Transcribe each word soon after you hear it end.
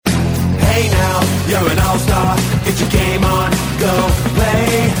you're an all-star. Get your game on, go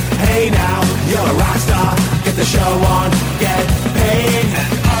play. Hey now, you're a rock star. Get the show on, get paid.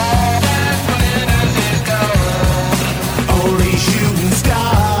 And all that glitters is gold. Only shooting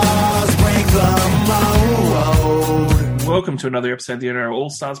stars break the mold. Welcome to another episode of the NRL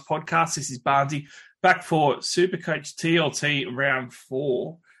Allstars podcast. This is Barnsey, back for Supercoach TLT round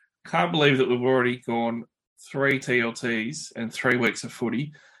 4. Can't believe that we've already gone 3 TLTs and 3 weeks of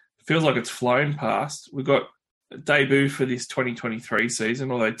footy. Feels like it's flown past. We've got a debut for this 2023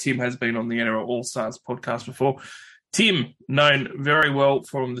 season, although Tim has been on the NRL All-Stars podcast before. Tim, known very well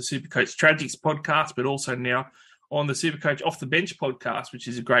from the Supercoach Tragics podcast, but also now on the Supercoach Off the Bench podcast, which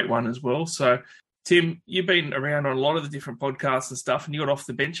is a great one as well. So, Tim, you've been around on a lot of the different podcasts and stuff, and you got Off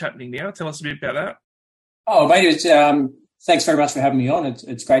the Bench happening now. Tell us a bit about that. Oh, mate, thanks very much for having me on.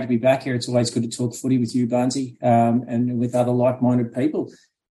 It's great to be back here. It's always good to talk footy with you, Barnsey, and with other like-minded people.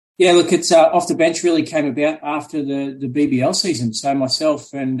 Yeah, look, it's Off the Bench really came about after the BBL season. So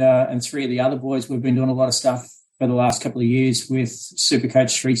myself and 3 of the other boys, we've been doing a lot of stuff for the last couple of years with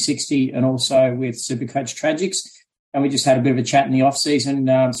Supercoach 360 and also with Supercoach Tragics. And we just had a bit of a chat in the off-season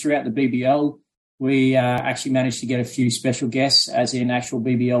throughout the BBL. We actually managed to get a few special guests, as in actual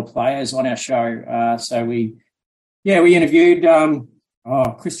BBL players, on our show. So we interviewed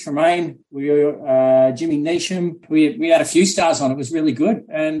Chris Tremaine, Jimmy Neesham. We had a few stars on. It was really good.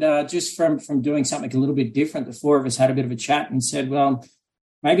 And just from doing something a little bit different, the 4 of us had a bit of a chat and said, well,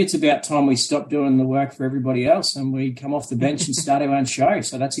 maybe it's about time we stop doing the work for everybody else and we come off the bench and start our own show.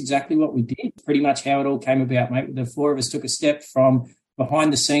 So that's exactly what we did. Pretty much how it all came about, mate. The 4 of us took a step from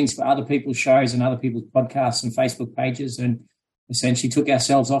behind the scenes for other people's shows and other people's podcasts and Facebook pages, and essentially took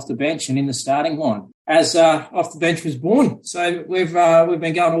ourselves off the bench and in the starting line as Off the Bench was born. So we've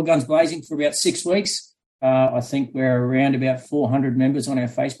been going all guns blazing for about 6 weeks. I think we're around about 400 members on our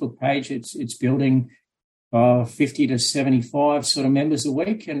Facebook page. It's building 50 to 75 sort of members a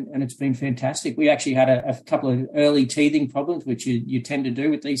week, and it's been fantastic. We actually had a couple of early teething problems, which you tend to do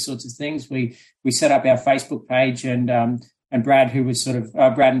with these sorts of things. We set up our Facebook page, and Brad, who was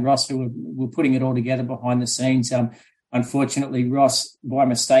Brad and Ross, who were putting it all together behind the scenes. Unfortunately, Ross, by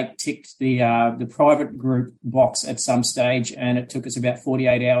mistake, ticked the private group box at some stage, and it took us about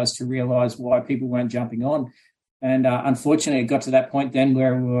 48 hours to realise why people weren't jumping on. And unfortunately, it got to that point then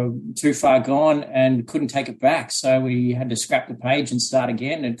where we were too far gone and couldn't take it back. So we had to scrap the page and start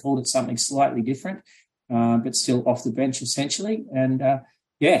again and called it something slightly different, but still Off the Bench essentially. And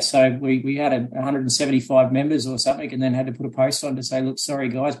so we had 175 members or something, and then had to put a post on to say, look, sorry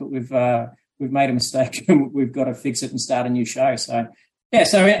guys, but we've made a mistake and we've got to fix it and start a new show. So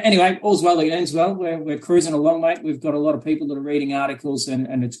anyway, all's well that ends well. We're cruising along, mate. We've got a lot of people that are reading articles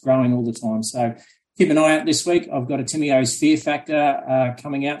and it's growing all the time. So keep an eye out this week. I've got a Timmy O's Fear Factor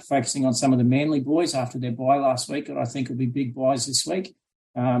coming out, focusing on some of the Manly boys after their bye last week, and I think will be big buys this week.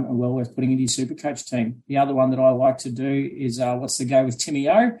 And well worth putting into your Supercoach team. The other one that I like to do is What's the Go with Timmy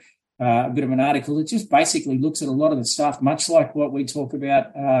O? A bit of an article that just basically looks at a lot of the stuff, much like what we talk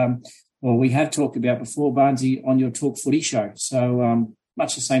about, we have talked about before, Barnsey, on your Talk Footy show. So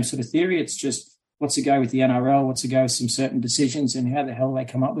much the same sort of theory. It's just what's the go with the NRL, what's the go with some certain decisions and how the hell they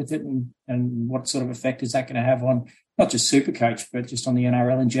come up with it, and what sort of effect is that going to have on not just Supercoach, but just on the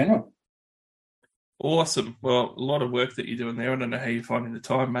NRL in general. Awesome. Well, a lot of work that you're doing there. I don't know how you're finding the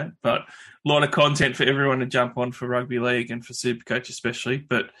time, mate, but a lot of content for everyone to jump on for rugby league and for Supercoach especially.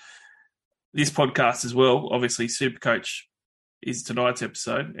 But this podcast as well, obviously Supercoach is tonight's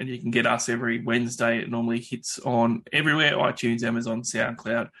episode, and you can get us every Wednesday. It normally hits on everywhere, iTunes, Amazon,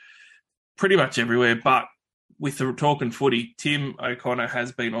 SoundCloud, pretty much everywhere. But with the Talking Footy, Tim O'Connor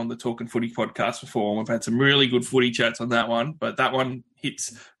has been on the Talking Footy podcast before, and we've had some really good footy chats on that one. But that one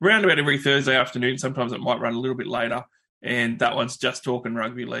hits around about every Thursday afternoon. Sometimes it might run a little bit later. And that one's just talking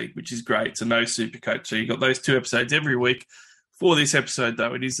rugby league, which is great. So no Supercoach. So you've got those 2 episodes every week. For this episode,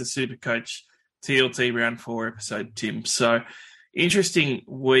 though, it is the Supercoach TLT round 4 episode, Tim. So interesting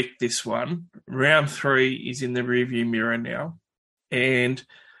week, this one. Round 3 is in the rearview mirror now. And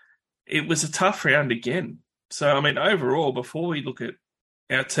it was a tough round again. So, I mean, overall, before we look at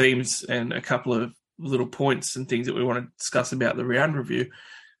our teams and a couple of little points and things that we want to discuss about the round review,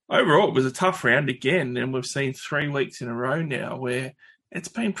 overall, it was a tough round again. And we've seen 3 weeks in a row now where it's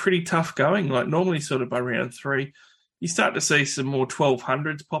been pretty tough going. Like normally sort of by round 3, you start to see some more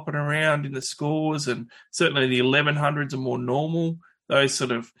 1200s popping around in the scores, and certainly the 1100s are more normal. Those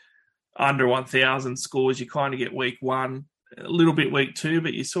sort of under 1,000 scores, you kind of get week 1. A little bit week 2,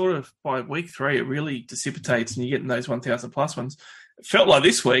 but you sort of, by week 3, it really dissipates and you're getting those 1,000 plus ones. It felt like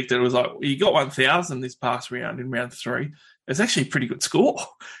this week that it was like, you got 1,000 this past round in round 3. It's actually a pretty good score.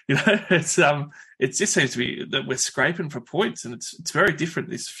 You know, it's it just seems to be that we're scraping for points, and it's very different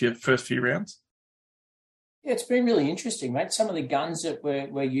this first few rounds. Yeah, it's been really interesting, mate. Some of the guns that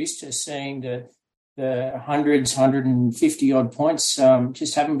we're used to seeing, the hundreds, 150 odd points,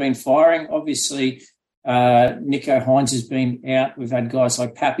 just haven't been firing. Obviously, Nico Hines has been out. We've had guys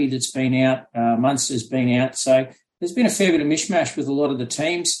like Pappy that's been out. Munster's been out. So there's been a fair bit of mishmash with a lot of the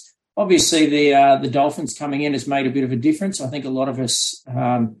teams. Obviously, the Dolphins coming in has made a bit of a difference. I think a lot of us,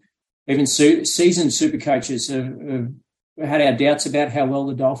 even seasoned super coaches, have had our doubts about how well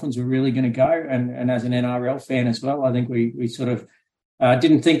the Dolphins were really going to go. And as an NRL fan as well, I think we sort of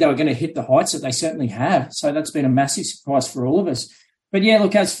didn't think they were going to hit the heights that they certainly have. So that's been a massive surprise for all of us. But yeah,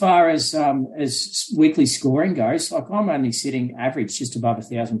 look, as far as weekly scoring goes, like I'm only sitting average just above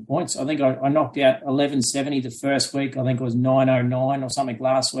 1,000 points. I think I knocked out 1170 the first week. I think it was 909 or something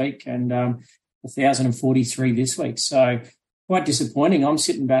last week, and 1,043 this week. So quite disappointing. I'm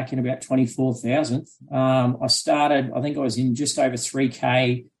sitting back in about 24,000th. I started, I think I was in just over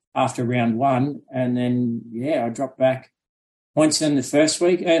 3K after round one, and then I dropped back points in the first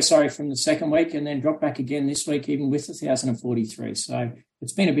week, from the second week, and then dropped back again this week, even with 1,043. So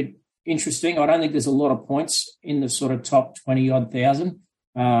it's been a bit interesting. I don't think there's a lot of points in the sort of top 20-odd thousand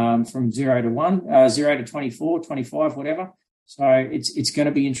from 0 to 1, 0 to 24, 25, whatever. So it's going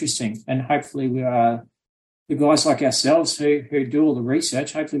to be interesting. And hopefully the guys like ourselves who do all the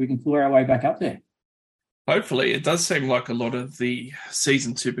research, hopefully we can pull our way back up there. Hopefully. It does seem like a lot of the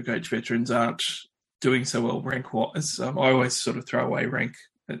seasoned Supercoach veterans aren't doing so well rank-wise. I always sort of throw away rank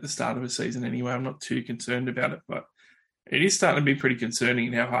at the start of a season anyway. I'm not too concerned about it, but it is starting to be pretty concerning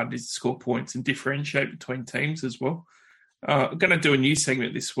in how hard it is to score points and differentiate between teams as well. I'm going to do a new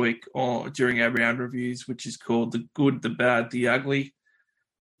segment this week during our round reviews, which is called The Good, the Bad, the Ugly.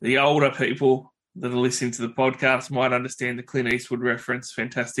 The older people that are listening to the podcast might understand the Clint Eastwood reference.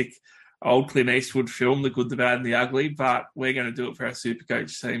 Fantastic old Clint Eastwood film, The Good, the Bad, and the Ugly, but we're going to do it for our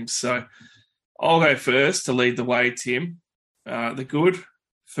Supercoach teams. So I'll go first to lead the way, Tim. The good,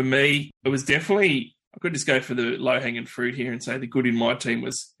 for me, it was definitely, I could just go for the low-hanging fruit here and say the good in my team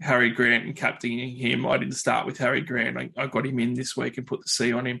was Harry Grant and captaining him. I didn't start with Harry Grant. I got him in this week and put the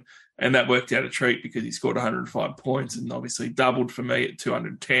C on him, and that worked out a treat because he scored 105 points and obviously doubled for me at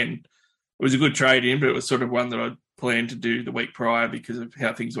 210. It was a good trade in, but it was sort of one that I planned to do the week prior because of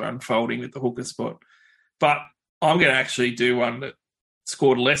how things were unfolding with the hooker spot. But I'm going to actually do one that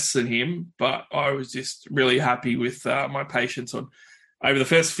scored less than him, but I was just really happy with my patience on over the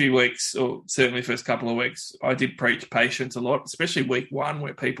first few weeks, or certainly first couple of weeks. I did preach patience a lot, especially week one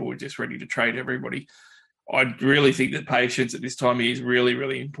where people were just ready to trade everybody. I really think that patience at this time of year is really,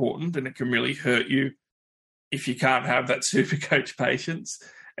 really important, and it can really hurt you if you can't have that Supercoach patience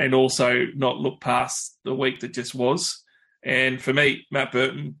and also not look past the week that just was. And for me, Matt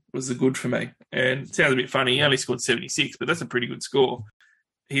Burton was the good for me. And it sounds a bit funny, he only scored 76, but that's a pretty good score.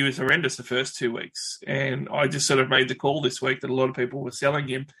 He was horrendous the first 2 weeks. And I just sort of made the call this week that a lot of people were selling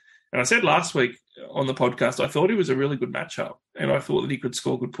him. And I said last week on the podcast, I thought he was a really good matchup. And I thought that he could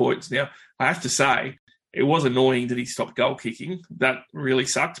score good points. Now, I have to say, it was annoying that he stopped goal kicking. That really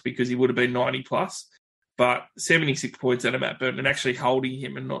sucked because he would have been 90 plus. But 76 points out of Matt Burton and actually holding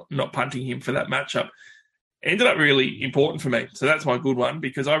him and not punting him for that matchup ended up really important for me. So that's my good one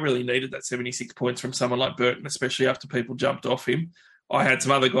because I really needed that 76 points from someone like Burton, especially after people jumped off him. I had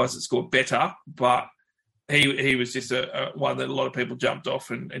some other guys that scored better, but he was just a one that a lot of people jumped off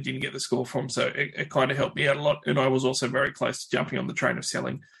and didn't get the score from. So it kind of helped me out a lot. And I was also very close to jumping on the train of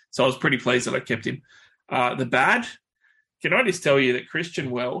selling. So I was pretty pleased that I kept him. The bad, can I just tell you that Christian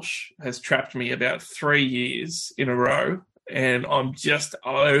Welsh has trapped me about 3 years in a row, and I'm just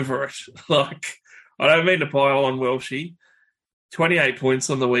over it. Like, I don't mean to pile on Welshie. 28 points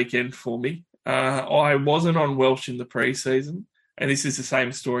on the weekend for me. I wasn't on Welsh in the preseason, and this is the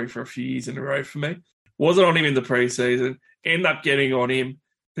same story for a few years in a row for me. Wasn't on him in the preseason, end up getting on him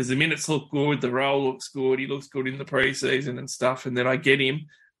because the minutes look good, the role looks good, he looks good in the preseason and stuff, and then I get him,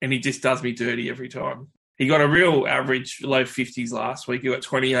 and he just does me dirty every time. He got a real average low 50s last week. He got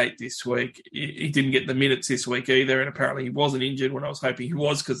 28 this week. He didn't get the minutes this week either, and apparently he wasn't injured when I was hoping he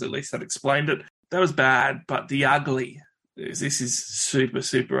was because at least that explained it. That was bad, but the ugly, this is super,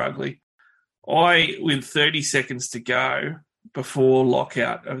 super ugly. With 30 seconds to go before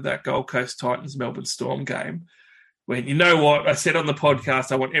lockout of that Gold Coast Titans Melbourne Storm game, when, you know what, I said on the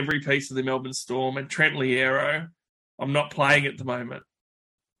podcast, I want every piece of the Melbourne Storm, and Trent Liero, I'm not playing at the moment.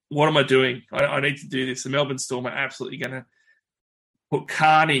 What am I doing? I need to do this. The Melbourne Storm are absolutely going to put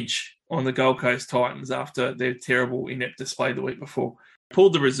carnage on the Gold Coast Titans after their terrible, inept display the week before.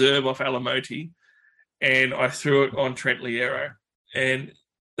 Pulled the reserve off Alamoti, and I threw it on Trent Liero. And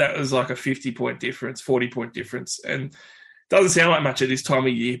that was like a 50-point difference, 40-point difference. And doesn't sound like much at this time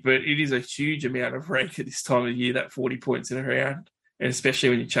of year, but it is a huge amount of rank at this time of year, that 40 points in a round, and especially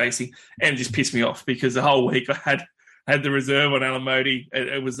when you're chasing. And it just pissed me off because the whole week I had the reserve on Alamoti.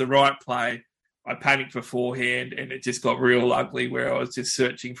 It was the right play. I panicked beforehand, and it just got real ugly where I was just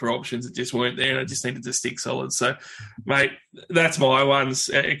searching for options that just weren't there, and I just needed to stick solid. So, mate, that's my ones.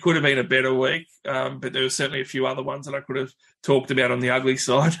 It could have been a better week, but there were certainly a few other ones that I could have talked about on the ugly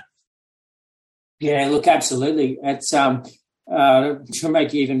side. Yeah, look, absolutely. It's to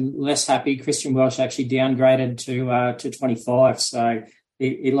make you even less happy, Christian Welsh actually downgraded to 25, so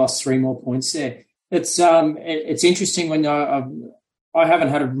he lost 3 more points there. It's interesting when I haven't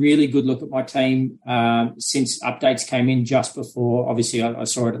had a really good look at my team since updates came in just before. Obviously, I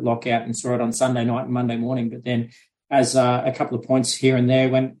saw it at lockout and saw it on Sunday night and Monday morning, but then as a couple of points here and there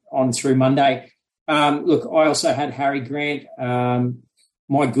went on through Monday. Look, I also had Harry Grant.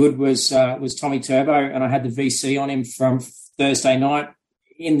 My good was Tommy Turbo, and I had the VC on him from Thursday night.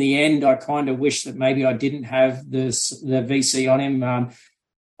 In the end, I kind of wish that maybe I didn't have the VC on him.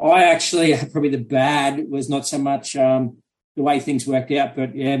 I actually, probably the bad was not so much the way things worked out,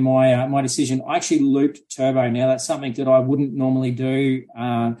 but yeah, my decision. I actually looped Turbo. Now that's something that I wouldn't normally do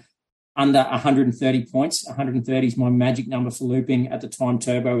under 130 points. 130 is my magic number for looping. At the time,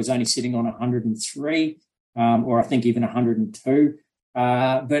 Turbo was only sitting on 103, or I think even 102.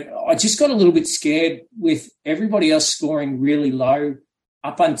 But I just got a little bit scared with everybody else scoring really low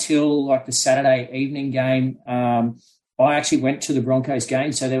up until like the Saturday evening game. I actually went to the Broncos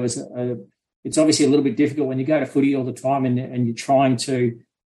game, so there was it's obviously a little bit difficult when you go to footy all the time and you're trying to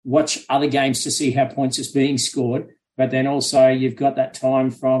watch other games to see how points is being scored. But then also you've got that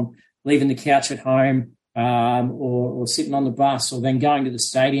time from leaving the couch at home or sitting on the bus or then going to the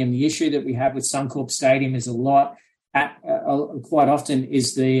stadium. The issue that we have with Suncorp Stadium is quite often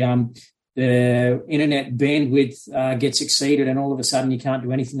is the internet bandwidth gets exceeded and all of a sudden you can't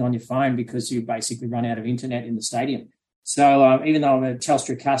do anything on your phone because you basically run out of internet in the stadium. So even though I'm a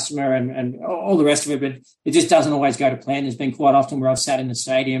Telstra customer and all the rest of it, but it just doesn't always go to plan. There's been quite often where I've sat in the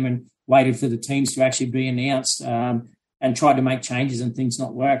stadium and waited for the teams to actually be announced and tried to make changes and things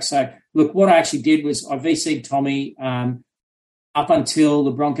not work. So, look, what I actually did was I VC'd Tommy. Up until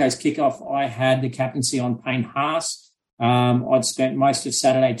the Broncos kickoff, I had the captaincy on Payne Haas. I'd spent most of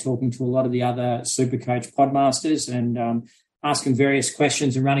Saturday talking to a lot of the other Supercoach podmasters and asking various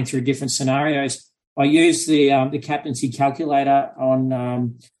questions and running through different scenarios. I used the captaincy calculator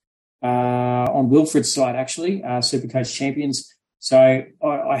on Wilfred's side, actually, Supercoach Champions. So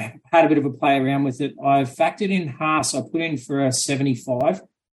I had a bit of a play around with it. I factored in Haas. I put in for a 75.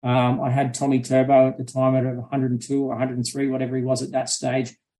 I had Tommy Turbo at the time at 102 or 103, whatever he was at that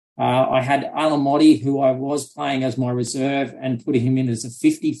stage. I had Alamoti, who I was playing as my reserve, and putting him in as a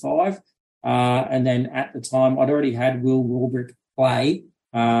 55. And then at the time, I'd already had Will Warbrick play.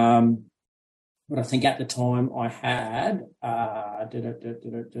 But I think at the time I had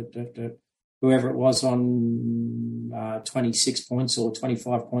whoever it was on 26 points or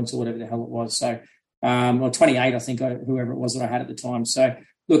 25 points or whatever the hell it was. So, or 28, I think, whoever it was that I had at the time. So,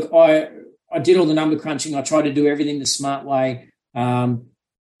 look, I did all the number crunching. I tried to do everything the smart way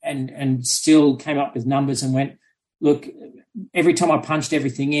and still came up with numbers and went, look, every time I punched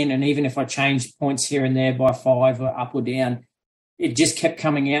everything in, and even if I changed points here and there by 5 or up or down, it just kept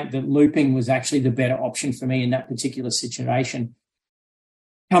coming out that looping was actually the better option for me in that particular situation.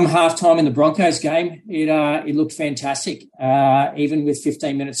 Come halftime in the Broncos game, it looked fantastic. Even with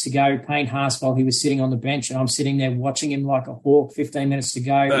 15 minutes to go, Payne Haas, while he was sitting on the bench, and I'm sitting there watching him like a hawk, 15 minutes to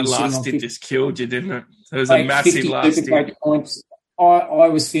go. That last hit just killed you, didn't it? It was a massive last hit. Points. I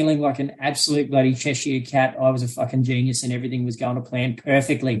was feeling like an absolute bloody Cheshire cat. I was a fucking genius and everything was going to plan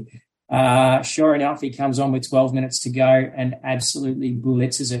perfectly. Sure enough, he comes on with 12 minutes to go and absolutely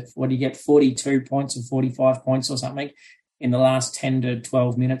blitzes it. What do you get? 42 points or 45 points or something in the last 10 to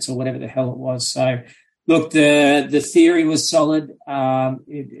 12 minutes or whatever the hell it was. So, look, the theory was solid.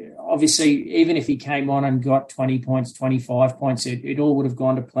 Obviously, even if he came on and got 20 points, 25 points, it all would have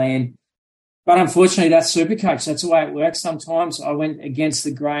gone to plan. But unfortunately, that's Supercoach. That's the way it works sometimes. I went against the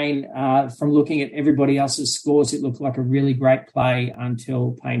grain. From looking at everybody else's scores, it looked like a really great play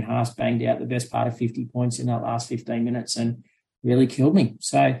until Payne Haas banged out the best part of 50 points in that last 15 minutes and really killed me.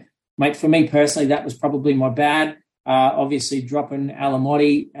 So, mate, for me personally, that was probably my bad. Obviously, dropping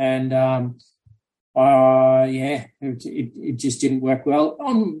Alamoti and, it just didn't work well.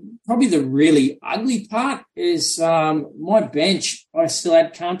 Probably the really ugly part is my bench. I still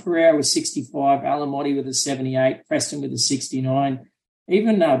had Pereira with 65, Alamoti with a 78, Preston with a 69.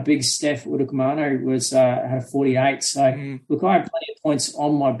 even big Steph Udokamano was had 48. So, look, I have plenty of points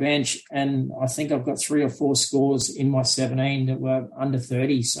on my bench, and I think I've got 3 or 4 scores in my 17 that were under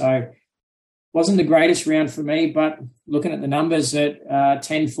 30. So, wasn't the greatest round for me, but looking at the numbers at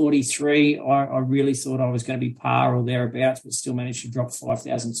 1043, I really thought I was going to be par or thereabouts, but still managed to drop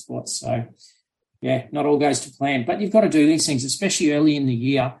 5,000 spots. So, yeah, not all goes to plan. But you've got to do these things, especially early in the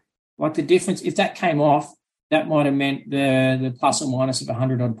year. Like the difference, if that came off, that might have meant the plus or minus of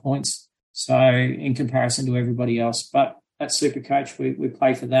 100-odd points. So, in comparison to everybody else. But that's Supercoach. We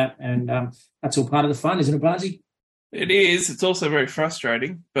play for that, and that's all part of the fun, isn't it, Barnesy? It is. It's also very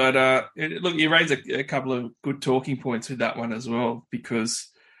frustrating. But look, you raise a couple of good talking points with that one as well, because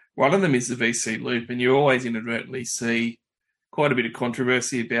one of them is the VC loop, and you always inadvertently see quite a bit of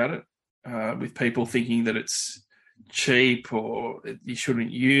controversy about it, with people thinking that it's cheap or you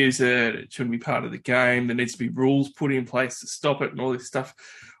shouldn't use it, it shouldn't be part of the game, there needs to be rules put in place to stop it and all this stuff.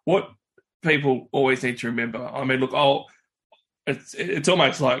 What people always need to remember, I mean, look, it's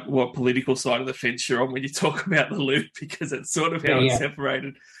almost like what political side of the fence you're on when you talk about the loop, because it's sort of how it's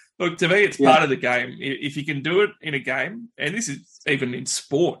separated. Look, to me, it's part of the game. If you can do it in a game, and this is even in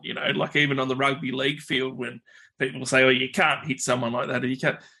sport, you know, like even on the rugby league field when people say, oh, you can't hit someone like that, or you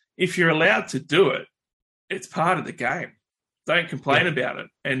can't. If you're allowed to do it, it's part of the game. Don't complain about it.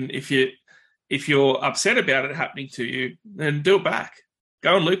 And if you're upset about it happening to you, then do it back.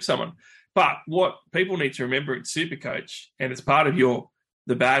 Go and loop someone. But what people need to remember in Supercoach, and it's part of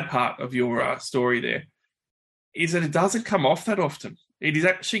the bad part of your story there, is that it doesn't come off that often. It is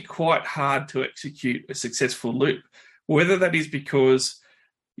actually quite hard to execute a successful loop, whether that is because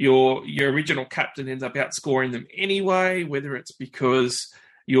your original captain ends up outscoring them anyway, whether it's because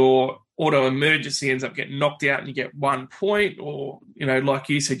your auto emergency ends up getting knocked out and you get 1 point, or, you know, like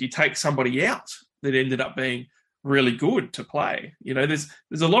you said, you take somebody out that ended up being really good to play. You know, there's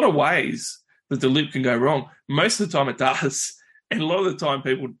a lot of ways that the loop can go wrong. Most of the time it does, and a lot of the time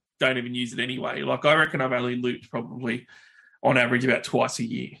people don't even use it anyway. Like, I reckon I've only looped probably on average about twice a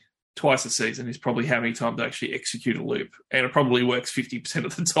year. Twice a season is probably how many times I actually execute a loop, and it probably works 50%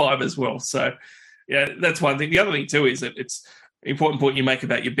 of the time as well. So, yeah, that's one thing. The other thing too is that it's an important point you make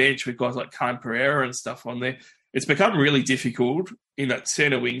about your bench with guys like Khan Pereira and stuff on there. It's become really difficult in that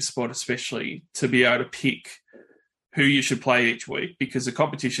centre wing spot, especially, to be able to pick who you should play each week, because the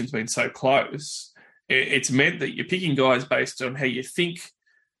competition's been so close. It's meant that you're picking guys based on how you think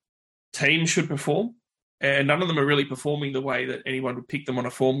teams should perform, and none of them are really performing the way that anyone would pick them on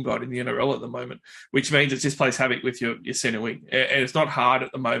a form guide in the NRL at the moment, which means it just plays havoc with your centre wing. And it's not hard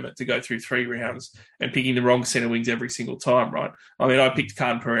at the moment to go through 3 rounds and picking the wrong centre wings every single time, right? I mean, I picked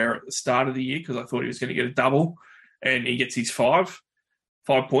Khan Pereira at the start of the year because I thought he was going to get a double, and he gets his 5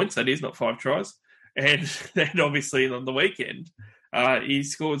 points, that is, not 5 tries. And then obviously on the weekend, he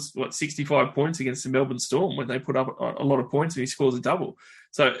scores, 65 points against the Melbourne Storm when they put up a lot of points, and he scores a double.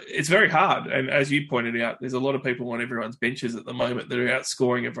 So it's very hard. And as you pointed out, there's a lot of people on everyone's benches at the moment that are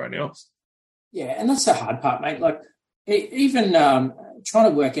outscoring everyone else. Yeah, and that's the hard part, mate. Like, even trying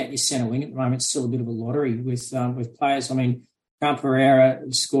to work out your centre wing at the moment is still a bit of a lottery with players. I mean, Khan Pereira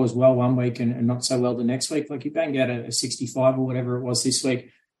scores well one week and not so well the next week. Like, you banged out a 65 or whatever it was this week.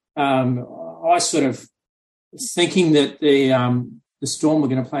 I sort of thinking that the Storm were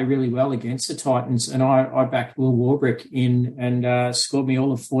going to play really well against the Titans, and I backed Will Warbrick in and scored me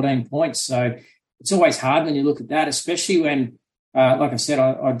all of 14 points. So it's always hard when you look at that, especially when, like I said,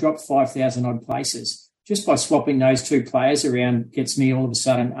 I dropped 5,000 odd places. Just by swapping those 2 players around gets me all of a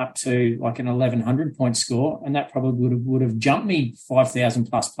sudden up to like an 1,100 point score, and that probably would have jumped me 5,000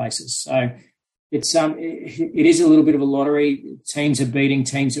 plus places. So it is a little bit of a lottery. Teams are beating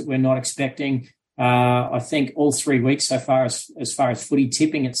teams that we're not expecting. I think all 3 weeks so far, as far as footy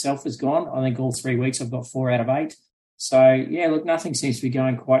tipping itself has gone, I think all 3 weeks I've got 4 out of 8. So, yeah, look, nothing seems to be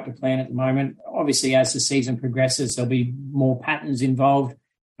going quite to plan at the moment. Obviously, as the season progresses, there'll be more patterns involved.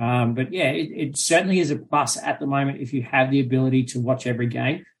 But, yeah, it certainly is a plus at the moment if you have the ability to watch every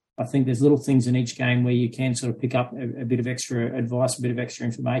game. I think there's little things in each game where you can sort of pick up a bit of extra advice, a bit of extra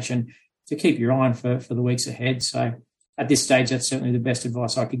information to keep your eye on for the weeks ahead. So at this stage, that's certainly the best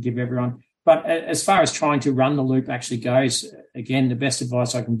advice I could give everyone. But as far as trying to run the loop actually goes, again, the best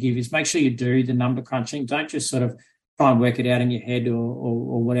advice I can give is make sure you do the number crunching. Don't just sort of try and work it out in your head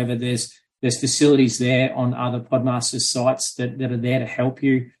or whatever. There's facilities there on other Podmasters sites that are there to help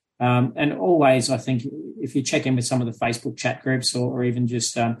you. And always, I think, if you check in with some of the Facebook chat groups or even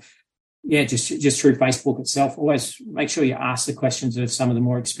just through Facebook itself, always make sure you ask the questions of some of the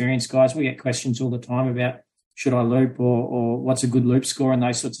more experienced guys. We get questions all the time about should I loop or what's a good loop score and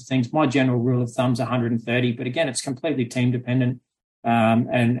those sorts of things. My general rule of thumb is 130, but again, it's completely team dependent.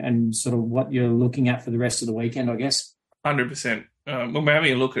 and sort of what you're looking at for the rest of the weekend, I guess. 100%. When we're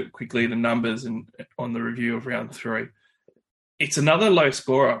having a look at quickly the numbers and on the review of round 3, it's another low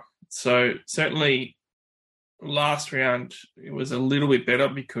scorer. So certainly last round it was a little bit better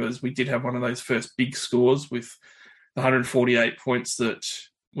because we did have one of those first big scores with the 148 points that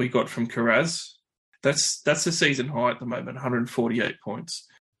we got from Carraz. That's the season high at the moment, 148 points.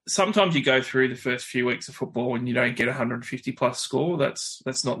 Sometimes you go through the first few weeks of football and you don't get a 150-plus score.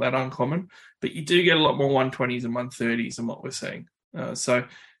 That's not that uncommon. But you do get a lot more 120s and 130s than what we're seeing. So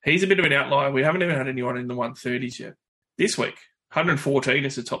he's a bit of an outlier. We haven't even had anyone in the 130s yet. This week, 114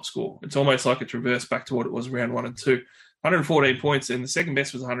 is the top score. It's almost like it's reversed back to what it was round 1 and 2. 114 points, and the second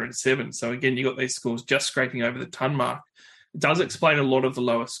best was 107. So again, you got these scores just scraping over the ton mark. It does explain a lot of the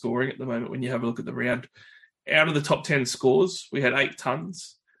lower scoring at the moment when you have a look at the round. Out of the top 10 scores, we had 8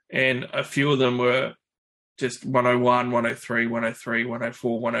 tons, and a few of them were just 101, 103, 103,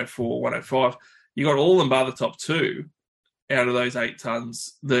 104, 104, 105. You got all of them bar the top 2 out of those 8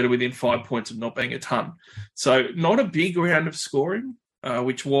 tons that are within 5 points of not being a ton. So not a big round of scoring,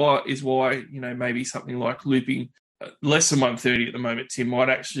 which is why, maybe something like looping less than 130 at the moment, Tim, might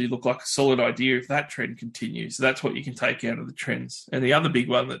actually look like a solid idea if that trend continues. So that's what you can take out of the trends. And the other big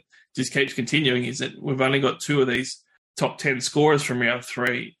one that just keeps continuing is that we've only got 2 of these top 10 scorers from round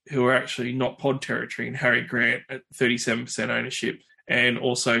 3 who are actually not pod territory, and Harry Grant at 37% ownership and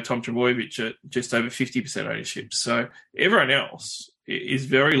also Tom Trebojevic at just over 50% ownership. So everyone else is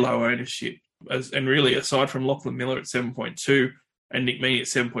very low ownership. And really, aside from Lachlan Miller at 7.2 and Nick Meaney at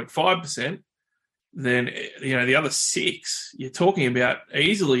 7.5%, then, the other 6, you're talking about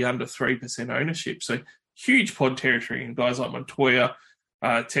easily under 3% ownership. So huge pod territory in guys like Montoya,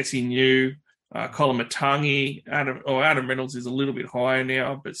 Tessie New, Colin Matangi, Adam Reynolds is a little bit higher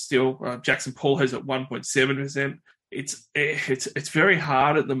now, but still Jackson Paul has at 1.7%. It's very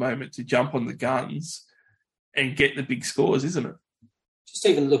hard at the moment to jump on the guns and get the big scores, isn't it? Just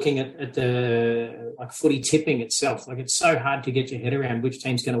even looking at the footy tipping itself, it's so hard to get your head around which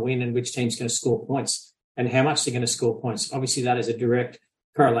team's going to win and which team's going to score points and how much they're going to score points. Obviously, that is a direct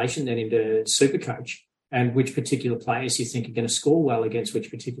correlation then into Supercoach and which particular players you think are going to score well against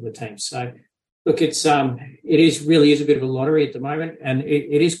which particular teams. So, look, it really is a bit of a lottery at the moment, and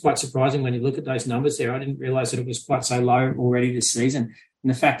it is quite surprising when you look at those numbers there. I didn't realise that it was quite so low already this season.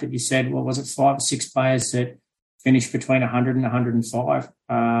 And the fact that you said, 5 or 6 players that finished between 100 and 105.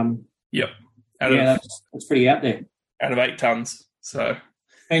 Yep. That's pretty out there. Out of 8 tons. So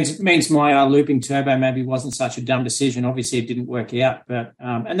means my looping turbo maybe wasn't such a dumb decision. Obviously, it didn't work out, but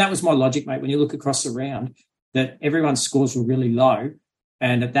and that was my logic, mate. When you look across the round, that everyone's scores were really low,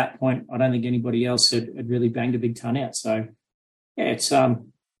 and at that point, I don't think anybody else had really banged a big ton out. So yeah, it's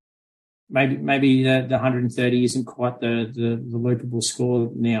maybe the 130 isn't quite the loopable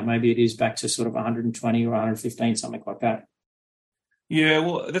score now. Maybe it is back to sort of 120 or 115, something like that. Yeah,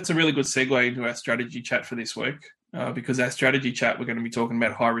 well, that's a really good segue into our strategy chat for this week, because our strategy chat, we're going to be talking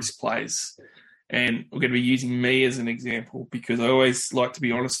about high-risk plays, and we're going to be using me as an example because I always like to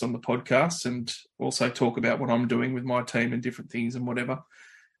be honest on the podcast and also talk about what I'm doing with my team and different things and whatever.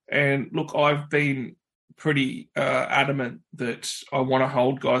 And look, I've been pretty adamant that I want to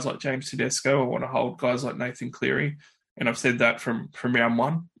hold guys like James Tedesco. I want to hold guys like Nathan Cleary. And I've said that from round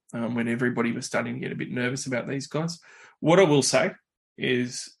 1 when everybody was starting to get a bit nervous about these guys. What I will say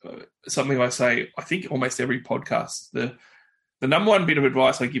is something I say, I think, almost every podcast. The number one bit of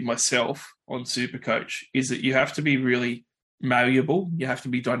advice I give myself on Supercoach is that you have to be really malleable. You have to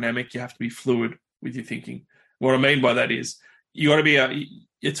be dynamic. You have to be fluid with your thinking. What I mean by that is you got to be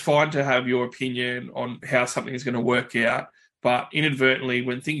it's fine to have your opinion on how something is going to work out, but inadvertently,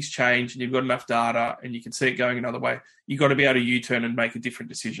 when things change and you've got enough data and you can see it going another way, you've got to be able to U-turn and make a different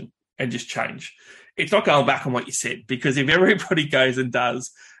decision and just change. It's not going back on what you said, because if everybody goes and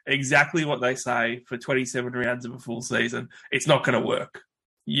does exactly what they say for 27 rounds of a full season, it's not going to work.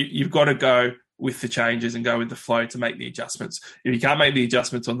 You've got to go with the changes and go with the flow to make the adjustments. If you can't make the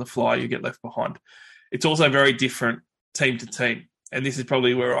adjustments on the fly, you get left behind. It's also very different team to team. And this is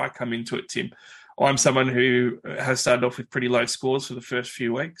probably where I come into it, Tim. I'm someone who has started off with pretty low scores for the first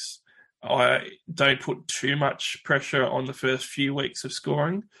few weeks. I don't put too much pressure on the first few weeks of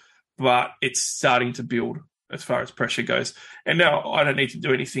scoring, but it's starting to build as far as pressure goes. And now I don't need to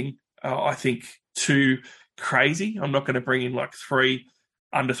do anything, I think, too crazy. I'm not going to bring in like 3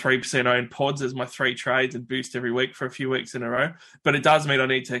 under 3% owned pods as my 3 trades and boost every week for a few weeks in a row. But it does mean I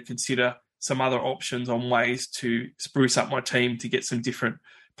need to consider some other options on ways to spruce up my team to get some different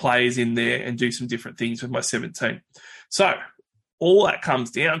players in there and do some different things with my 17. So all that comes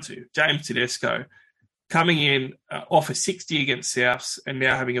down to James Tedesco coming in off a 60 against Souths and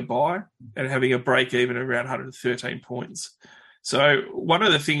now having a bye and having a break even around 113 points. So one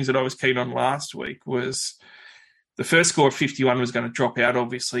of the things that I was keen on last week was the first score of 51 was going to drop out,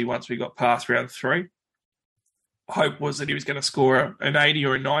 obviously, once we got past round 3. Hope was that he was going to score an 80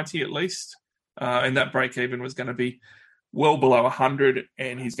 or a 90 at least, and that break even was going to be well below 100,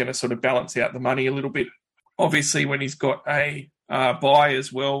 and he's going to sort of balance out the money a little bit. Obviously, when he's got a bye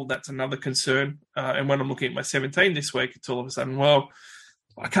as well, that's another concern. And when I'm looking at my 17 this week, it's all of a sudden, well,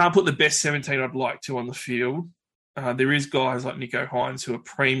 I can't put the best 17 I'd like to on the field. There is guys like Nicho Hynes who are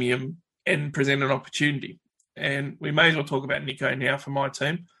premium and present an opportunity. And we may as well talk about Nicho now for my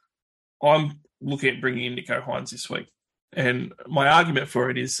team. I'm looking at bringing in Nicho Hynes this week. And my argument for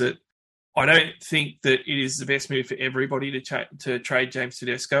it is that I don't think that it is the best move for everybody to trade James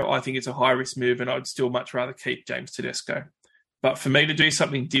Tedesco. I think it's a high-risk move, and I'd still much rather keep James Tedesco. But for me to do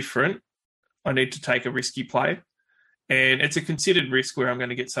something different, I need to take a risky play. And it's a considered risk where I'm going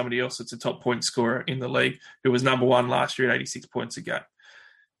to get somebody else that's a top point scorer in the league who was number 1 last year at 86 points a game.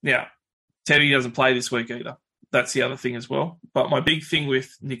 Now, Teddy doesn't play this week either. That's the other thing as well. But my big thing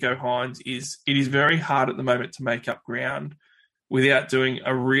with Nicho Hynes is it is very hard at the moment to make up ground without doing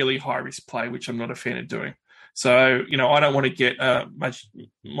a really high-risk play, which I'm not a fan of doing. So, I don't want to get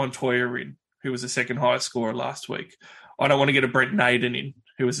Montoya in, who was the second highest scorer last week. I don't want to get a Brent Naden in,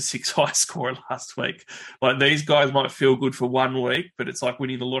 who was the 6th highest scorer last week. Like, these guys might feel good for 1 week, but it's like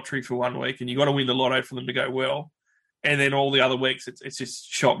winning the lottery for 1 week, and you've got to win the lotto for them to go well. And then all the other weeks, it's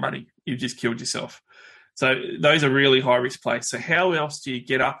just shot money. You've just killed yourself. So those are really high-risk plays. So how else do you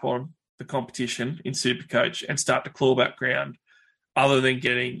get up on the competition in Supercoach and start to claw back ground other than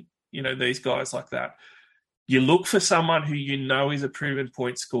getting, these guys like that? You look for someone who is a proven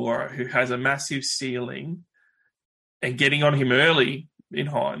point scorer, who has a massive ceiling, and getting on him early in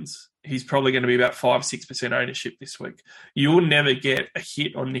Hynes, he's probably going to be about 5-6% ownership this week. You will never get a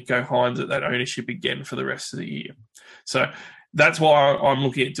hit on Nicho Hynes at that ownership again for the rest of the year. So that's why I'm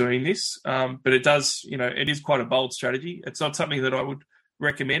looking at doing this. But it does, it is quite a bold strategy. It's not something that I would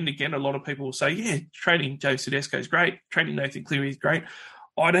recommend. Again, a lot of people will say, yeah, trading James Tedesco is great. Trading Nathan Cleary is great.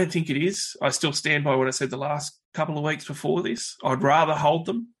 I don't think it is. I still stand by what I said the last couple of weeks before this. I'd rather hold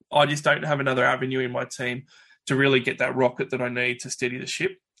them. I just don't have another avenue in my team to really get that rocket that I need to steady the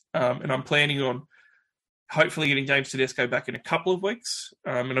ship. And I'm planning on hopefully getting James Tedesco back in a couple of weeks.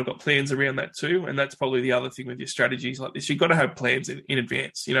 And I've got plans around that too. And that's probably the other thing with your strategies like this. You've got to have plans in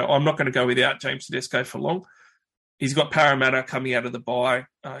advance. I'm not going to go without James Tedesco for long. He's got Parramatta coming out of the bye.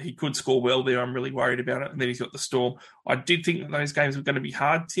 He could score well there. I'm really worried about it. And then he's got the Storm. I did think that those games were going to be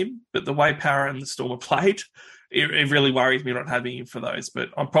hard, Tim, but the way Parra and the Storm are played, it really worries me not having him for those.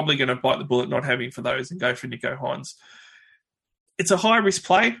 But I'm probably going to bite the bullet not having him for those and go for Nicho Hynes. It's a high-risk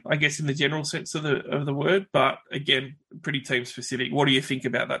play, I guess, in the general sense of the word. But, again, pretty team-specific. What do you think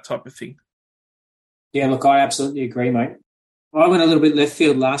about that type of thing? Yeah, look, I absolutely agree, mate. I went a little bit left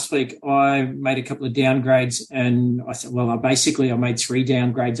field last week. I made a couple of downgrades, and I said, I made 3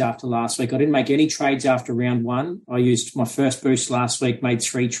 downgrades after last week. I didn't make any trades after round 1. I used my first boost last week, made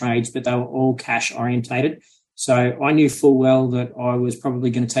 3 trades, but they were all cash orientated. So I knew full well that I was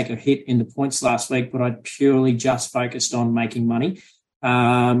probably going to take a hit in the points last week, but I purely just focused on making money.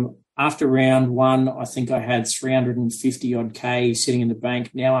 After round 1, I think I had 350 odd K sitting in the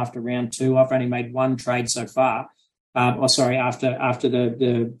bank. Now after round 2, I've only made 1 trade so far. After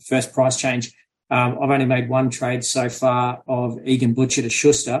the first price change, I've only made 1 trade so far of Egan Butcher to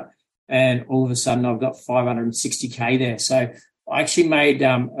Schuster, and all of a sudden I've got 560K there. So I actually made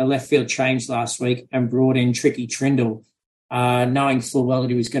a left field change last week and brought in Tricky Trindle, knowing full well that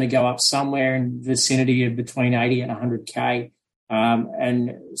he was going to go up somewhere in the vicinity of between 80 and 100K.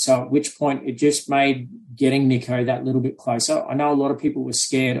 And so at which point it just made getting Nicho that little bit closer. I know a lot of people were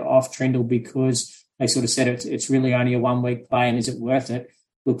scared off Trindle because they sort of said it's really only a 1-week play and is it worth it?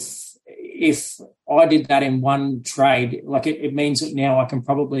 Look, if I did that in 1 trade, it means that now I can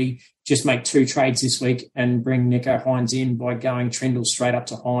probably just make 2 trades this week and bring Nicho Hynes in by going Trindle straight up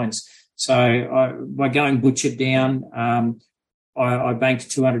to Hynes. So by going Butcher down, I banked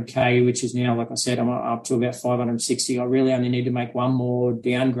 200K, which is now, like I said, I'm up to about 560. I really only need to make 1 more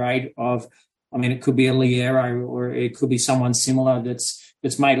downgrade it could be a Liero or it could be someone similar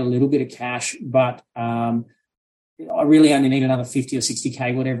that's made a little bit of cash, but I really only need another 50 or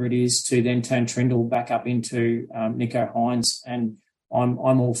 60K, whatever it is, to then turn Trindle back up into Nicho Hynes, and I'm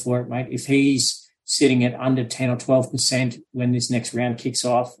all for it, mate. If he's sitting at under 10 or 12% when this next round kicks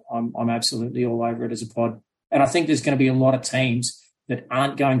off, I'm absolutely all over it as a pod. And I think there's going to be a lot of teams that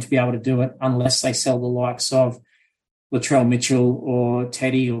aren't going to be able to do it unless they sell the likes of Latrell Mitchell or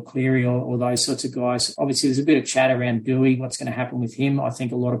Teddy or Cleary or those sorts of guys. Obviously, there's a bit of chat around Dewey, what's going to happen with him. I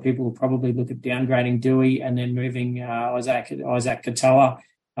think a lot of people will probably look at downgrading Dewey and then moving Isaac Katoa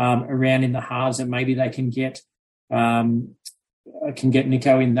around in the halves, and maybe they can get Nico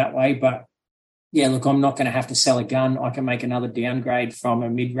in that way. But, yeah, look, I'm not going to have to sell a gun. I can make another downgrade from a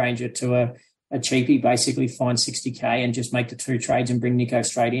mid-ranger to a cheapie, basically find 60K and just make the 2 trades and bring Nico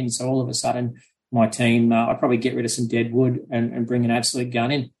straight in. So all of a sudden, my team, I'd probably get rid of some dead wood and bring an absolute gun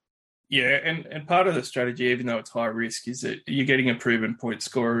in. Yeah, and part of the strategy, even though it's high risk, is that you're getting a proven point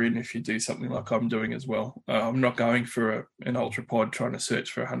scorer in if you do something like I'm doing as well. I'm not going for an ultra pod trying to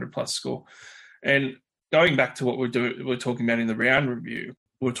search for a 100-plus score. And going back to what we're talking about in the round review,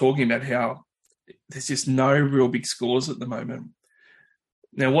 we're talking about how there's just no real big scores at the moment.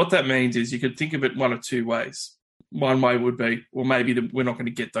 Now, what that means is you could think of it one of 2 ways. One way would be, well, maybe we're not going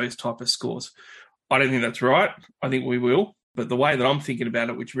to get those type of scores. I don't think that's right. I think we will. But the way that I'm thinking about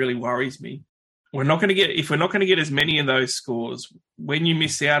it, which really worries me, if we're not going to get as many of those scores, when you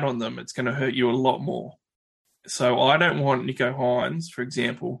miss out on them, it's going to hurt you a lot more. So I don't want Nico Hines, for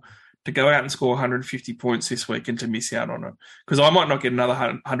example, to go out and score 150 points this week and to miss out on it. Because I might not get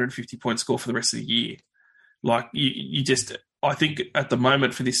another 150-point score for the rest of the year. Like, I think at the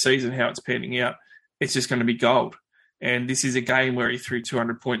moment for this season, how it's panning out, it's just going to be gold. And this is a game where he threw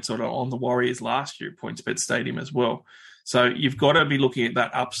 200 points on the Warriors last year at PointsBet Stadium as well. So you've got to be looking at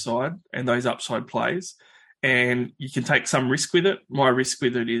that upside and those upside plays. And you can take some risk with it. My risk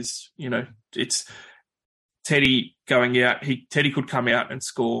with it is, it's Teddy going out. Teddy could come out and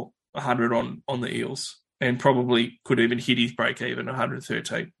score 100 on the Eels and probably could even hit his break even,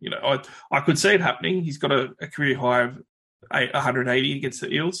 113. I could see it happening. He's got a career high of 180 against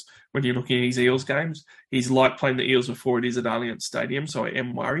the Eels. When you're looking at his Eels games, he's like playing the Eels before it is at Allianz Stadium, so I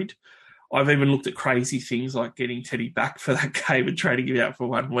am worried. I've even looked at crazy things like getting Teddy back for that game and trading him out for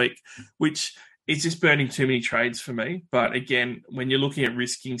 1 week, which is just burning too many trades for me. But again, when you're looking at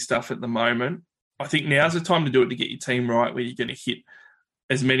risking stuff at the moment, I think now's the time to do it to get your team right, where you're going to hit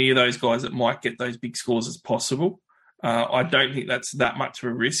as many of those guys that might get those big scores as possible. I don't think that's that much of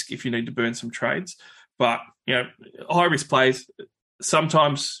a risk if you need to burn some trades. But, high-risk plays,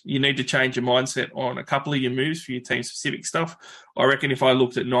 sometimes you need to change your mindset on a couple of your moves for your team-specific stuff. I reckon if I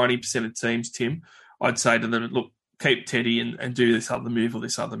looked at 90% of teams, Tim, I'd say to them, look, keep Teddy and do this other move or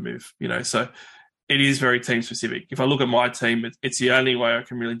this other move. So it is very team-specific. If I look at my team, it's the only way I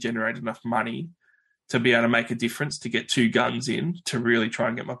can really generate enough money to be able to make a difference, to get 2 guns in, to really try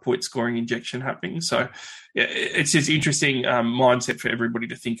and get my point scoring injection happening. So yeah, it's just interesting mindset for everybody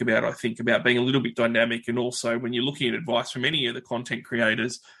to think about. I think about being a little bit dynamic, and also when you're looking at advice from any of the content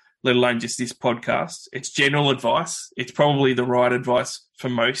creators, let alone just this podcast, it's general advice. It's probably the right advice for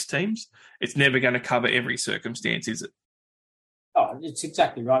most teams. It's never going to cover every circumstance, is it? Oh, it's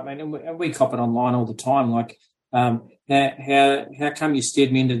exactly right, mate. And we cop it online all the time. Like, how come you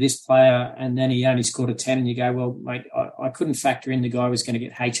steered me into this player and then he only scored a 10, and you go, well, mate, I couldn't factor in the guy was going to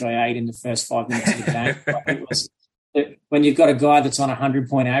get HI8 in the first 5 minutes of the game. When you've got a guy that's on a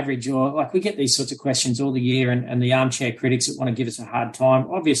 100-point average, or like we get these sorts of questions all the year, and the armchair critics that want to give us a hard time.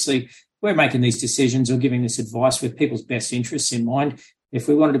 Obviously, we're making these decisions or giving this advice with people's best interests in mind. If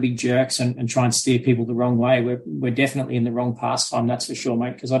we wanted to be jerks and try and steer people the wrong way, we're definitely in the wrong pastime, that's for sure,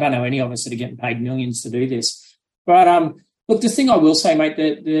 mate, because I don't know any of us that are getting paid millions to do this. But look, the thing I will say, mate,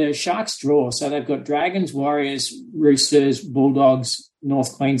 the Sharks draw. So they've got Dragons, Warriors, Roosters, Bulldogs,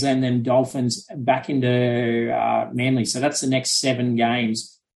 North Queensland, then Dolphins back into Manly. So that's the next 7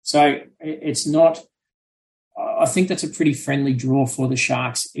 games. So it's not – I think that's a pretty friendly draw for the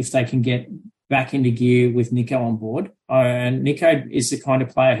Sharks if they can get back into gear with Nico on board. And Nico is the kind of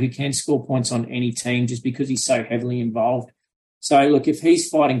player who can score points on any team just because he's so heavily involved. So, look, if he's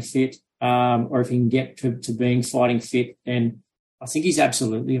fighting fit – or if he can get to being fighting fit, then I think he's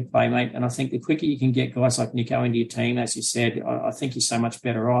absolutely a playmate. And I think the quicker you can get guys like Nico into your team, as you said, I think you're so much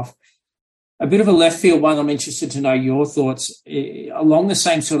better off. A bit of a left field one, I'm interested to know your thoughts. Along the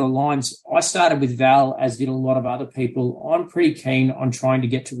same sort of lines, I started with Val, as did a lot of other people. I'm pretty keen on trying to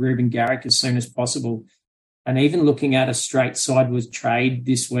get to Ruben Garrick as soon as possible. And even looking at a straight sideways trade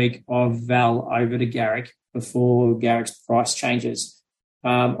this week of Val over to Garrick before Garrick's price changes.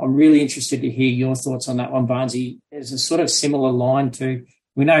 I'm really interested to hear your thoughts on that one, Barnesy. There's a sort of similar line to,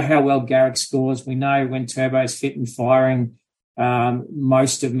 we know how well Garrick scores. We know when Turbo's fit and firing,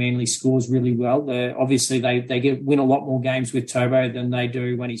 most of Manly scores really well. Obviously, they win a lot more games with Turbo than they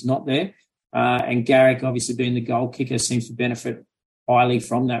do when he's not there. And Garrick, obviously being the goal kicker, seems to benefit highly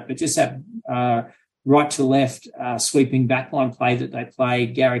from that. But just that right to left sweeping backline play that they play.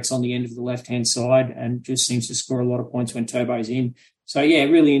 Garrick's on the end of the left-hand side and just seems to score a lot of points when Turbo's in. So, yeah,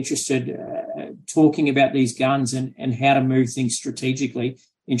 really interested talking about these guns and how to move things strategically.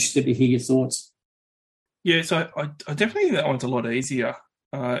 Interested to hear your thoughts. Yeah, so I definitely think that one's a lot easier.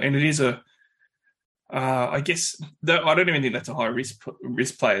 And it is I guess, I don't even think that's a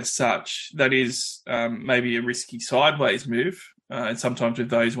high-risk play as such. That is maybe a risky sideways move. And sometimes with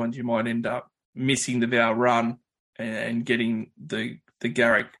those ones, you might end up missing the Val run and getting the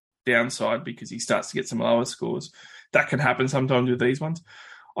Garrick downside because he starts to get some lower scores. That can happen sometimes with these ones.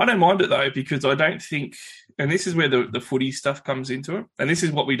 I don't mind it, though, because I don't think, and this is where the footy stuff comes into it, and this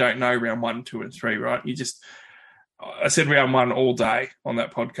is what we don't know round 1, 2, and 3, right? I said round 1 all day on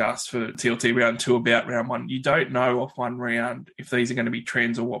that podcast for TLT round 2 about round 1. You don't know off one round if these are going to be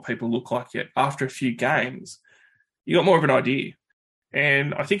trends or what people look like yet. After a few games, you got more of an idea.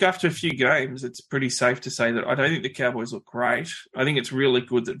 And I think after a few games, it's pretty safe to say that I don't think the Cowboys look great. I think it's really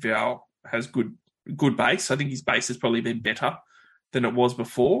good that Val has good base. I think his base has probably been better than it was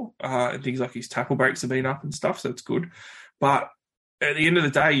before. And things like his tackle breaks have been up and stuff, so it's good. But at the end of the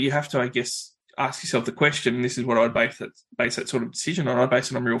day, you have to, I guess, ask yourself the question, and this is what I'd base that sort of decision on. I'd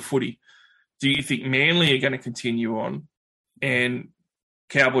base it on real footy. Do you think Manly are going to continue on and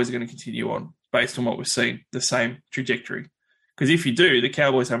Cowboys are going to continue on based on what we've seen, the same trajectory? Because if you do, the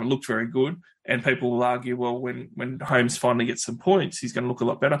Cowboys haven't looked very good, and people will argue, well, when Holmes finally gets some points, he's going to look a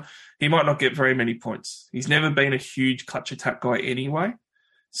lot better. He might not get very many points. He's never been a huge clutch attack guy anyway.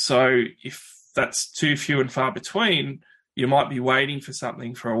 So if that's too few and far between, you might be waiting for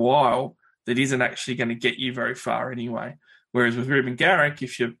something for a while that isn't actually going to get you very far anyway. Whereas with Ruben Garrick,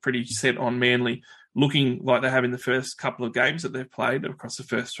 if you're pretty set on Manly looking like they have in the first couple of games that they've played across the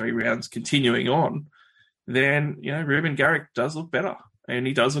first 3 rounds, continuing on, then, Ruben Garrick does look better. And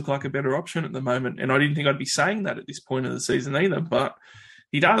he does look like a better option at the moment. And I didn't think I'd be saying that at this point of the season either, but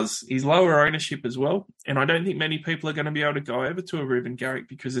he does. He's lower ownership as well. And I don't think many people are going to be able to go over to a Ruben Garrick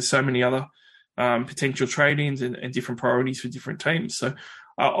because there's so many other potential trade-ins and different priorities for different teams. So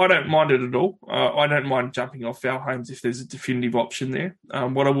I don't mind it at all. I don't mind jumping off Val Holmes if there's a definitive option there.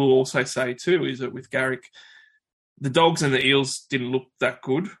 What I will also say too is that with Garrick, the Dogs and the Eels didn't look that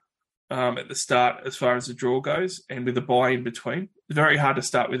good at the start as far as the draw goes, and with the buy in between. It's very hard to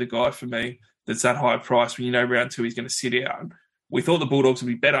start with a guy for me that's that high price when you know round 2 he's going to sit out. We thought the Bulldogs would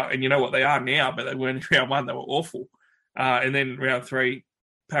be better, and you know what they are now, but they weren't in round 1. They were awful. And then round 3,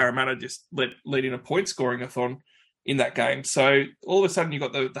 Parramatta just led in a point-scoring-a-thon in that game. So all of a sudden you've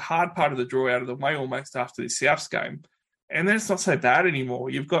got the hard part of the draw out of the way almost after the Souths game. And then it's not so bad anymore.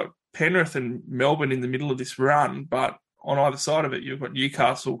 You've got Penrith and Melbourne in the middle of this run, but on either side of it, you've got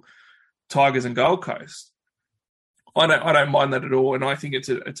Newcastle, Tigers and Gold Coast. I don't mind that at all, and I think it's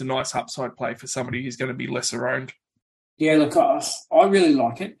a nice upside play for somebody who's going to be lesser owned. Yeah, look, I really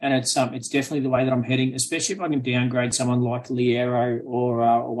like it, and it's definitely the way that I'm heading, especially if I can downgrade someone like Liero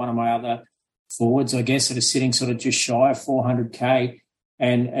or one of my other forwards, I guess, that are sitting sort of just shy of 400K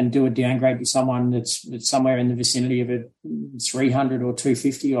and do a downgrade to someone that's somewhere in the vicinity of a 300 or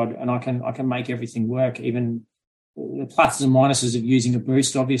 250 odd, and I can make everything work, even the pluses and minuses of using a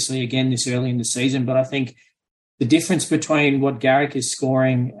boost, obviously, again, this early in the season. But I think the difference between what Garrick is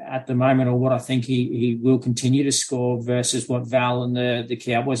scoring at the moment or what I think he will continue to score versus what Val and the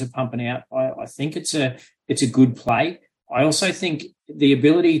Cowboys are pumping out, I think it's a good play. I also think the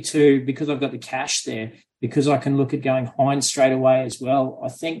ability to, because I've got the cash there, because I can look at going Hines straight away as well, I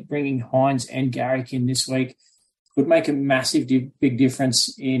think bringing Hines and Garrick in this week could make a massive big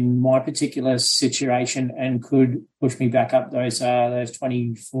difference in my particular situation and could push me back up those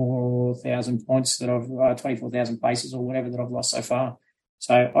 24,000 points that I've 24,000 places or whatever that I've lost so far.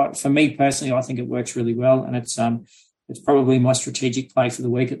 So for me personally, I think it works really well, and it's probably my strategic play for the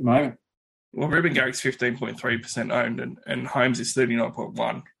week at the moment. Well, Ruben Garrick's 15.3% owned and Holmes is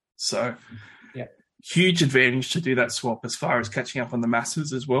 39.1. So yeah, huge advantage to do that swap as far as catching up on the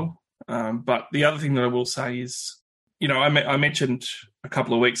masses as well. But the other thing that I will say is, I mentioned a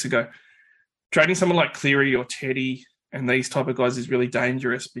couple of weeks ago, trading someone like Cleary or Teddy and these type of guys is really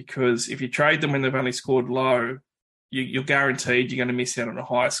dangerous because if you trade them when they've only scored low, you're guaranteed you're going to miss out on a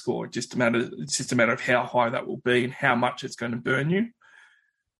high score. It's just a matter of how high that will be and how much it's going to burn you.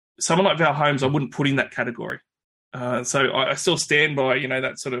 Someone like Val Holmes, I wouldn't put in that category. So I still stand by,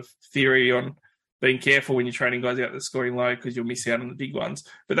 that sort of theory on being careful when you're trading guys out that's scoring low because you'll miss out on the big ones.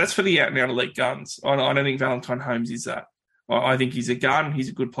 But that's for the out-and-out elite guns. I don't think Valentine Holmes is that. I think he's a gun. He's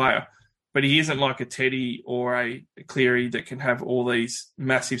a good player. But he isn't like a Teddy or a Cleary that can have all these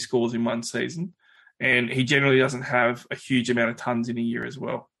massive scores in one season. And he generally doesn't have a huge amount of tons in a year as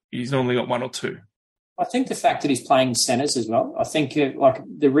well. He's normally got 1 or 2. I think the fact that he's playing centres as well. I think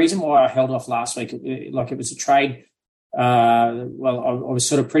the reason why I held off last week, it was a trade. I was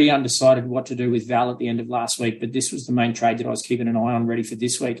sort of pretty undecided what to do with Val at the end of last week, but this was the main trade that I was keeping an eye on, ready for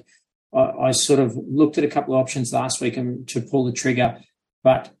this week. I sort of looked at a couple of options last week to pull the trigger,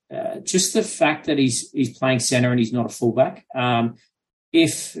 but just the fact that he's playing centre and he's not a fullback.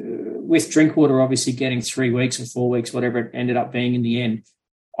 If with Drinkwater obviously getting 3 weeks or 4 weeks, whatever it ended up being in the end,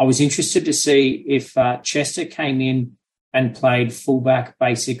 I was interested to see if Chester came in and played fullback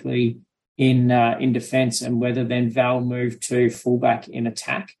basically in defence, and whether then Val moved to fullback in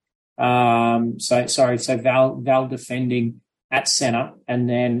attack. So Val defending at centre and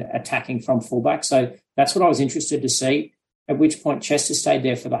then attacking from fullback. So that's what I was interested to see. At which point Chester stayed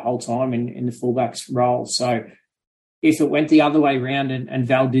there for the whole time in the fullback's role. So if it went the other way around and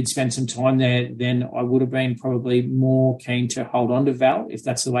Val did spend some time there, then I would have been probably more keen to hold on to Val if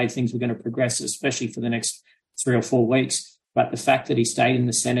that's the way things were going to progress, especially for the next 3 or 4 weeks. But the fact that he stayed in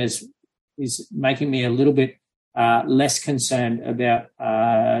the centres is making me a little bit less concerned about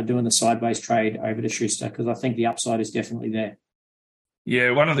doing the sideways trade over to Schuster, because I think the upside is definitely there.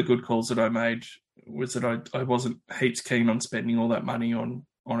 Yeah, one of the good calls that I made was that I wasn't heaps keen on spending all that money on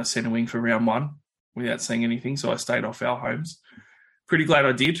a centre wing for round one without seeing anything, so I stayed off Al Holmes. Pretty glad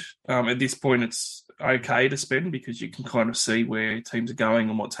I did. At this point, it's okay to spend because you can kind of see where teams are going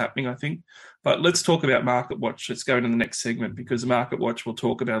and what's happening, I think. But let's talk about Market Watch. Let's go into the next segment, because Market Watch will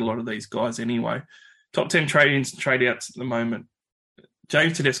talk about a lot of these guys anyway. Top 10 trade-ins and trade-outs at the moment.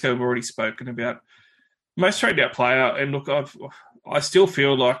 James Tedesco, I've already spoken about. Most trade-out player, and look, I still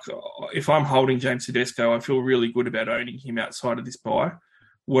feel like if I'm holding James Tedesco, I feel really good about owning him outside of this buy.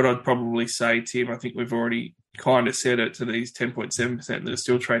 What I'd probably say, Tim, I think we've already kind of said it to these 10.7% that are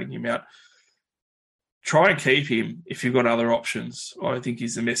still trading him out. Try and keep him if you've got other options, I think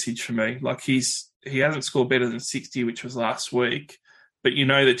is the message for me. Like he hasn't scored better than 60, which was last week, but you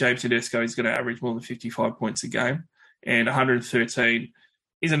know that James Tedesco is going to average more than 55 points a game, and 113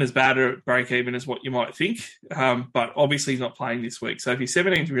 isn't as bad a break even as what you might think, but obviously he's not playing this week. So if your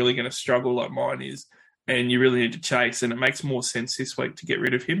 17 is really going to struggle like mine is, and you really need to chase, and it makes more sense this week to get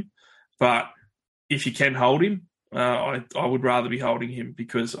rid of him. But if you can hold him, I would rather be holding him,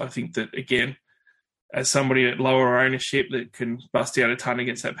 because I think that, again, as somebody at lower ownership that can bust out a ton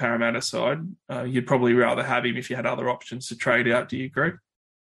against that Parramatta side, you'd probably rather have him if you had other options to trade out. Do you agree?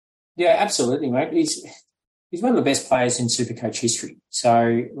 Yeah, absolutely, mate. He's one of the best players in Supercoach history.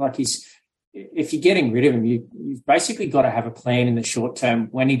 So, if you're getting rid of him, you've basically got to have a plan in the short term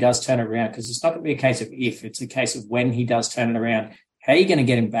when he does turn it around, because it's not going to be a case of if, it's a case of when he does turn it around, how are you going to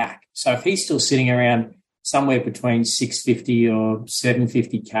get him back? So if he's still sitting around somewhere between 650 or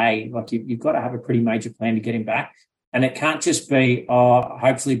 750K, you've got to have a pretty major plan to get him back. And it can't just be,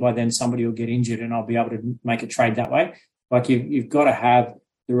 hopefully by then somebody will get injured and I'll be able to make a trade that way. You've got to have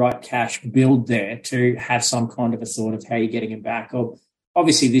the right cash build there to have some kind of a thought of how you're getting him back. Or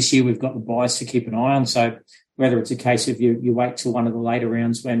obviously this year we've got the buys to keep an eye on. So whether it's a case of you wait till one of the later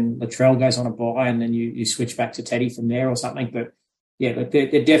rounds when Latrell goes on a buy and then you switch back to Teddy from there or something. But yeah,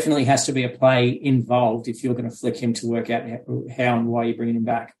 there definitely has to be a play involved if you're going to flick him to work out how and why you're bringing him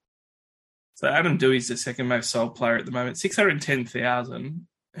back. So Adam Dewey's the second most sold player at the moment. 610,000.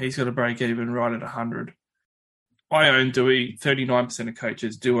 He's got a break even right at 100. I own Dewey. 39% of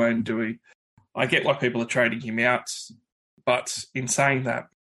coaches do own Dewey. I get why people are trading him out, but in saying that,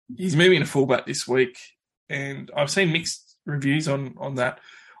 he's moving to fullback this week, and I've seen mixed reviews on that.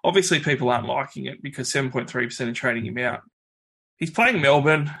 Obviously, people aren't liking it because 7.3% are trading him out. He's playing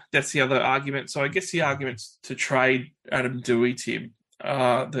Melbourne. That's the other argument. So I guess the argument's to trade Adam Dewey, Tim,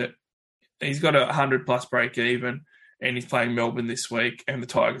 that he's got a 100-plus break even, and he's playing Melbourne this week, and the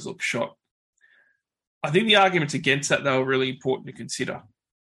Tigers look shot. I think the arguments against that, though, are really important to consider.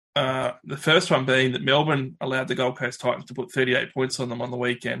 The first one being that Melbourne allowed the Gold Coast Titans to put 38 points on them on the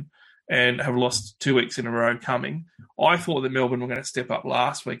weekend and have lost 2 weeks in a row coming. I thought that Melbourne were going to step up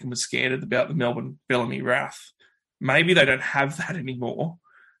last week and was scared about the Melbourne Bellamy wrath. Maybe they don't have that anymore,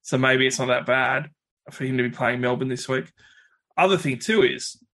 so maybe it's not that bad for him to be playing Melbourne this week. Other thing, too,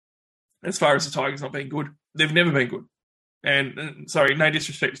 is, as far as the Tigers not being good, they've never been good. And sorry, no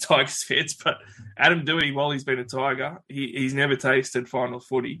disrespect to Tigers fans, but Adam Dewey, while he's been a Tiger, he's never tasted final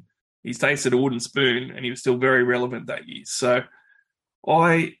footy. He's tasted a wooden spoon, and he was still very relevant that year. So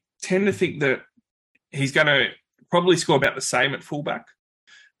I tend to think that he's going to probably score about the same at fullback.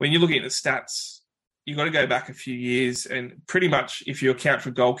 When you're looking at the stats, you've got to go back a few years, and pretty much if you account for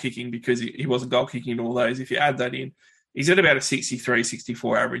goal kicking, because he wasn't goal kicking in all those, if you add that in, he's at about a 63,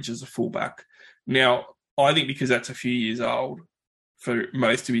 64 average as a fullback. Now, I think because that's a few years old for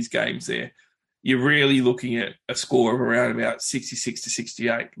most of his games there, you're really looking at a score of around about 66 to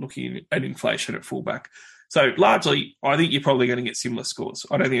 68, looking at inflation at fullback. So largely, I think you're probably going to get similar scores.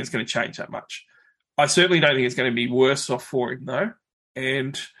 I don't think it's going to change that much. I certainly don't think it's going to be worse off for him, though.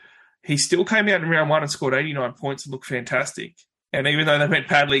 And he still came out in round one and scored 89 points and looked fantastic. And even though they went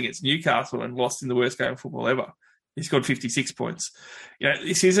badly against Newcastle and lost in the worst game of football ever, he scored 56 points.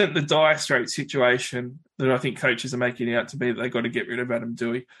 This isn't the dire straits situation that I think coaches are making it out to be, that they've got to get rid of Adam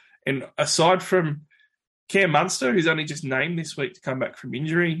Doueihi. And aside from Cam Munster, who's only just named this week to come back from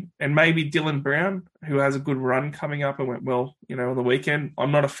injury, and maybe Dylan Brown, who has a good run coming up and went well, on the weekend.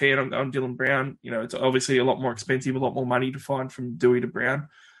 I'm not a fan on Dylan Brown. It's obviously a lot more expensive, a lot more money to find from Doueihi to Brown.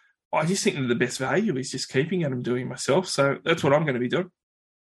 I just think that the best value is just keeping Adam Doueihi myself. So that's what I'm going to be doing.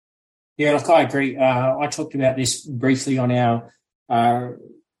 Yeah, look, I agree. I talked about this briefly on our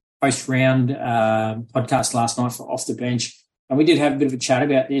post-round podcast last night for Off the Bench. And we did have a bit of a chat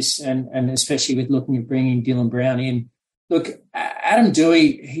about this, and especially with looking at bringing Dylan Brown in. Look, Adam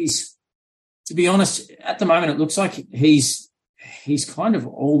Doueihi, to be honest, at the moment it looks like he's kind of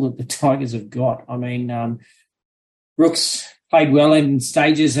all that the Tigers have got. I mean, Brooks played well in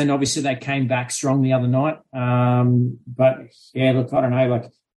stages, and obviously they came back strong the other night. But yeah, look, I don't know.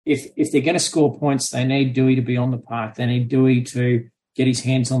 Like if they're going to score points, they need Doueihi to be on the park. They need Doueihi to get his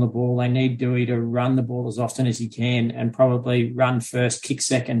hands on the ball. They need Doueihi to run the ball as often as he can, and probably run first, kick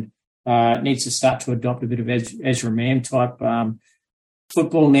second. Needs to start to adopt a bit of Ezra Mam type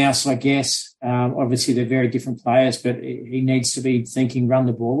football now. So I guess obviously they're very different players, but he needs to be thinking run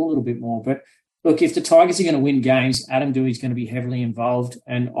the ball a little bit more. But look, if the Tigers are going to win games, Adam Doueihi's going to be heavily involved,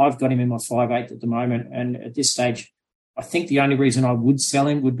 and I've got him in my 5/8 at the moment. And at this stage, I think the only reason I would sell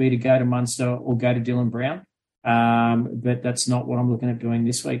him would be to go to Munster or go to Dylan Brown. But that's not what I'm looking at doing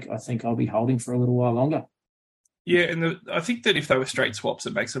this week. I think I'll be holding for a little while longer. Yeah, and I think that if they were straight swaps,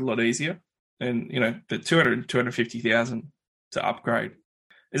 it makes it a lot easier. And, the 250,000 to upgrade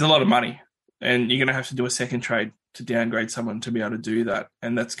is a lot of money. And you're going to have to do a second trade to downgrade someone to be able to do that.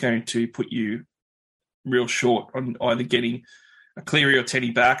 And that's going to put you real short on either getting a Cleary or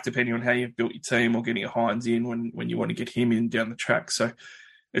Teddy back, depending on how you've built your team, or getting a Hines in when you want to get him in down the track. So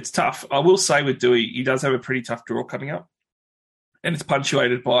it's tough. I will say with Doueihi, he does have a pretty tough draw coming up. And it's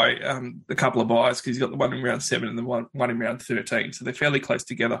punctuated by a couple of buys, because he's got the one in round 7 and the one in round 13. So they're fairly close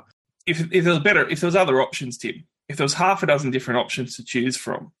together. If there was other options, Tim, if there was half a dozen different options to choose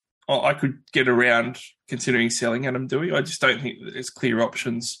from, I could get around considering selling Adam Doueihi. I just don't think that there's clear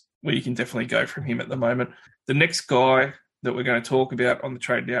options where you can definitely go from him at the moment. The next guy that we're going to talk about on the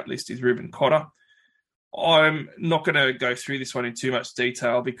traded out list is Ruben Cotter. I'm not going to go through this one in too much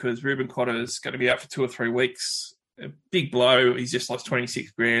detail, because Ruben Cotter is going to be out for 2 or 3 weeks. A big blow. He's just lost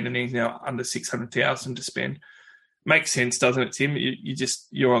 26 grand and he's now under 600,000 to spend. Makes sense, doesn't it, Tim?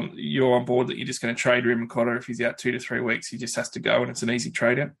 You're on board that you're just going to trade Ruben Cotter. If he's out 2 to 3 weeks, he just has to go, and it's an easy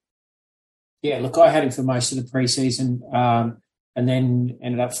trade out. Yeah, look, I had him for most of the preseason, and then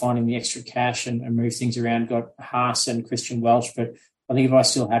ended up finding the extra cash and moved things around. Got Haas and Christian Welch, but I think if I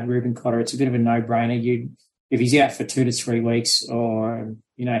still had Ruben Cotter, it's a bit of a no-brainer. If he's out for 2 to 3 weeks, or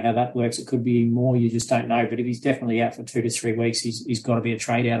you know how that works, it could be more. You just don't know. But if he's definitely out for 2 to 3 weeks, he's got to be a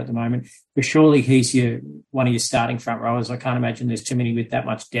trade out at the moment. But surely he's one of your starting front rowers. I can't imagine there's too many with that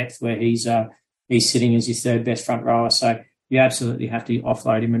much depth where he's sitting as your third best front rower. So you absolutely have to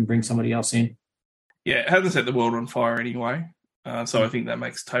offload him and bring somebody else in. Yeah, it hasn't set the world on fire anyway. So I think that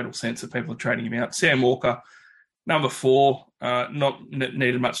makes total sense that people are trading him out. Sam Walker, number 4, not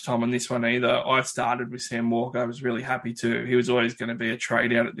needed much time on this one either. I started with Sam Walker. I was really happy to. He was always going to be a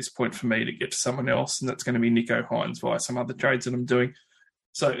trade out at this point for me to get to someone else, and that's going to be Nico Hines via some other trades that I'm doing.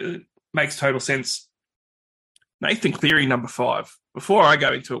 So it makes total sense. Nathan Cleary, number 5. Before I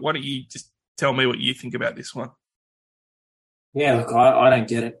go into it, why don't you just tell me what you think about this one? Yeah, look, I don't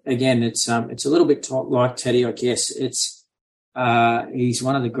get it. Again, it's a little bit like Teddy, I guess. He's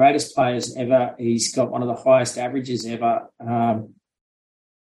one of the greatest players ever. He's got one of the highest averages ever.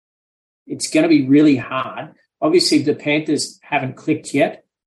 It's going to be really hard. Obviously, the Panthers haven't clicked yet,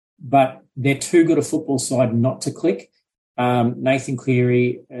 but they're too good a football side not to click. Nathan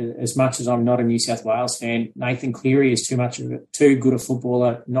Cleary, as much as I'm not a New South Wales fan, Nathan Cleary is too good a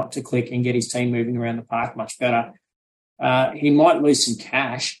footballer not to click and get his team moving around the park much better. He might lose some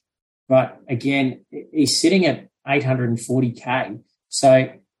cash, but again, he's sitting at 840K. So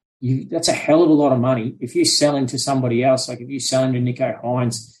that's a hell of a lot of money. If you sell him to somebody else, like if you sell him to Nico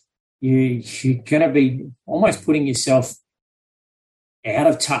Hines, you're going to be almost putting yourself out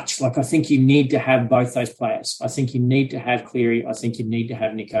of touch. Like I think you need to have both those players. I think you need to have Cleary. I think you need to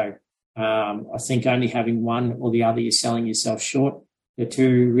have Nico. I think only having one or the other, you're selling yourself short. They're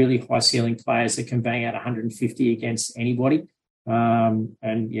two really high ceiling players that can bang out 150 against anybody.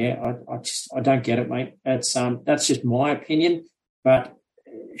 And yeah, I don't get it, mate. That's just my opinion, but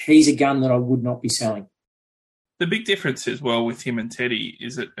he's a gun that I would not be selling. The big difference as well with him and Teddy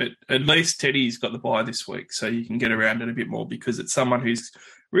is that at least Teddy's got the bye this week, so you can get around it a bit more because it's someone who's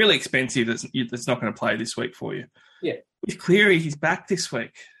really expensive that's not going to play this week for you. Yeah. With Cleary, he's back this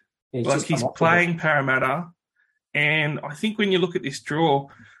week. Yeah, he's playing Parramatta, and I think when you look at this draw,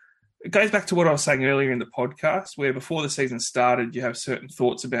 it goes back to what I was saying earlier in the podcast, where before the season started, you have certain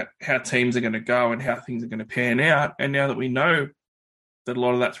thoughts about how teams are going to go and how things are going to pan out. And now that we know that a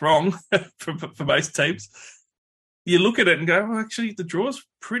lot of that's wrong for most teams, you look at it and go, well, actually, the draw's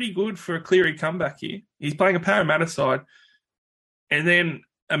pretty good for a Cleary comeback here. He's playing a Parramatta side and then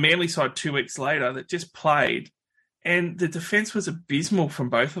a Manly side 2 weeks later that just played, and the defence was abysmal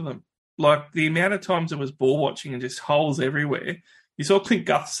from both of them. Like, the amount of times it was ball watching and just holes everywhere. You saw Clint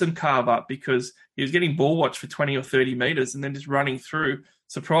Gutherson carve up because he was getting ball watched for 20 or 30 metres and then just running through.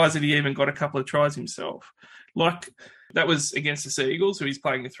 Surprised that he even got a couple of tries himself. Like, that was against the Sea Eagles, who he's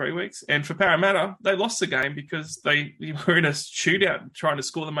playing in 3 weeks. And for Parramatta, they lost the game because they were in a shootout trying to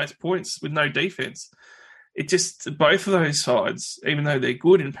score the most points with no defence. It just, both of those sides, even though they're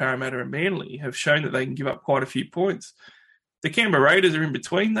good in Parramatta and Manly, have shown that they can give up quite a few points. The Canberra Raiders are in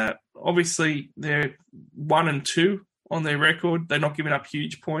between that. Obviously, they're 1-2 on their record. They're not giving up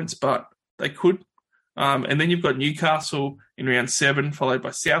huge points, but they could. And then you've got Newcastle in round 7, followed by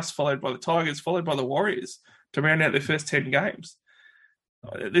Souths, followed by the Tigers, followed by the Warriors to round out their first 10 games.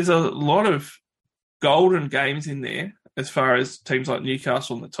 There's a lot of golden games in there as far as teams like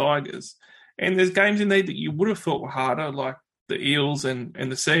Newcastle and the Tigers. And there's games in there that you would have thought were harder, like the Eels and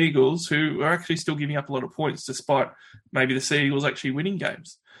the Sea Eagles, who are actually still giving up a lot of points despite maybe the Sea Eagles actually winning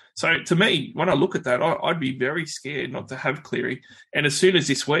games. So to me, when I look at that, I'd be very scared not to have Cleary. And as soon as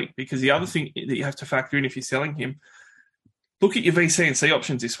this week, because the other thing that you have to factor in if you're selling him, look at your VC and C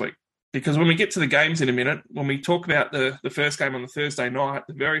options this week. Because when we get to the games in a minute, when we talk about the first game on the Thursday night,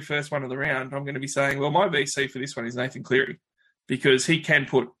 the very first one of the round, I'm going to be saying, well, my VC for this one is Nathan Cleary because he can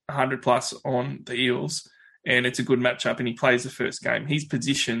put 100 plus on the Eels and it's a good matchup and he plays the first game. He's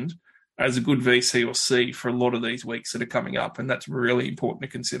positioned as a good VC or C for a lot of these weeks that are coming up, and that's really important to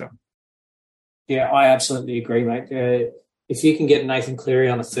consider. Yeah, I absolutely agree, mate. If you can get Nathan Cleary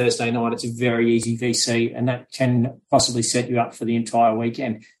on a Thursday night, it's a very easy VC, and that can possibly set you up for the entire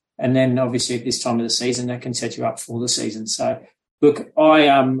weekend. And then, obviously, at this time of the season, that can set you up for the season. So, look,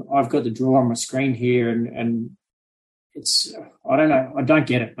 I've got the draw on my screen here, and it's, I don't know. I don't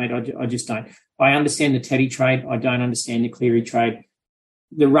get it, mate. I just don't. I understand the Teddy trade. I don't understand the Cleary trade.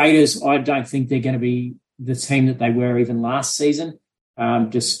 The Raiders, I don't think they're going to be the team that they were even last season,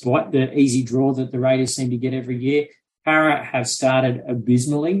 despite the easy draw that the Raiders seem to get every year. Para have started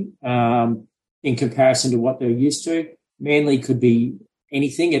abysmally in comparison to what they're used to. Manly could be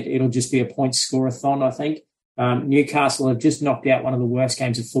anything. It'll just be a point score-a-thon, I think. Newcastle have just knocked out one of the worst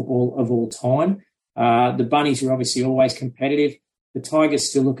games of football of all time. The Bunnies are obviously always competitive. The Tigers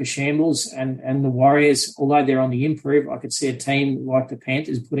still look a shambles, and the Warriors, although they're on the improve, I could see a team like the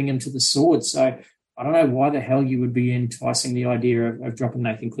Panthers putting them to the sword. So I don't know why the hell you would be enticing the idea of dropping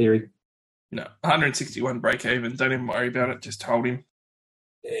Nathan Cleary. No, 161 break even. Don't even worry about it. Just hold him.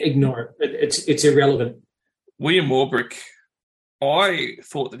 Ignore it. It's irrelevant. William Warbrick, I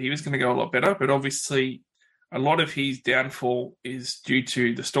thought that he was going to go a lot better, but obviously a lot of his downfall is due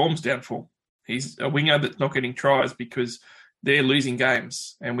to the Storm's downfall. He's a winger that's not getting tries because they're losing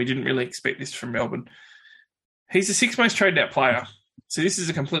games, and we didn't really expect this from Melbourne. He's the 6th most traded out player, so this is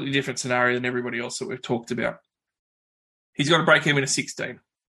a completely different scenario than everybody else that we've talked about. He's got a break-even of 16.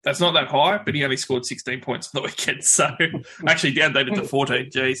 That's not that high, but he only scored 16 points on the weekend, so actually down-dated to 14.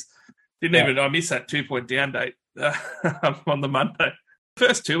 Jeez. I missed that 2-point down date on the Monday.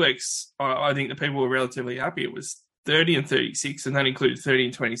 First 2 weeks, I think the people were relatively happy. It was 30 and 36, and that included 30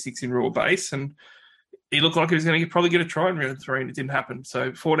 and 26 in raw base, and he looked like he was going to probably get a try in round 3, and it didn't happen.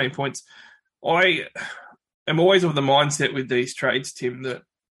 So 14 points. I am always of the mindset with these trades, Tim, that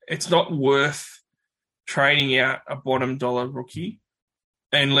it's not worth trading out a bottom dollar rookie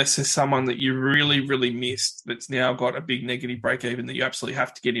unless there's someone that you really, really missed that's now got a big negative break even that you absolutely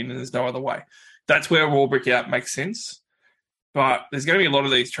have to get in and there's no other way. That's where Warbrick out makes sense. But there's going to be a lot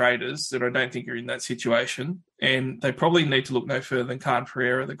of these traders that I don't think are in that situation, and they probably need to look no further than Khan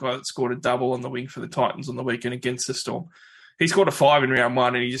Pereira, the guy that scored a double on the wing for the Titans on the weekend against the Storm. He scored a 5 in round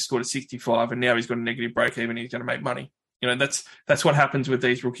 1 and he just scored a 65, and now he's got a negative break even and he's going to make money. You know, that's what happens with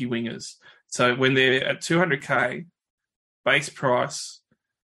these rookie wingers. So when they're at 200K base price,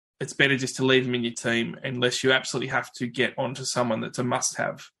 it's better just to leave him in your team unless you absolutely have to get onto someone that's a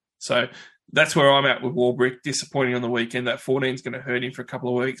must-have. So that's where I'm at with Warbrick. Disappointing on the weekend. That 14 is going to hurt him for a couple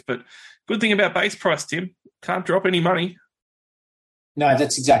of weeks. But good thing about base price, Tim, can't drop any money. No,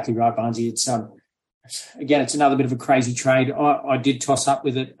 that's exactly right, Barnesy. It's again, it's another bit of a crazy trade. I did toss up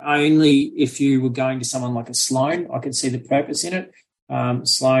with it only if you were going to someone like a Sloan. I could see the purpose in it.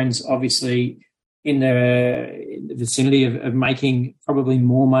 Sloan's obviously in the vicinity of making probably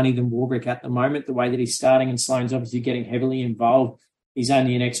more money than Warbrick at the moment, the way that he's starting, and Sloan's obviously getting heavily involved. He's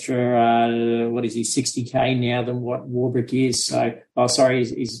only an extra, 60K now than what Warbrick is. So,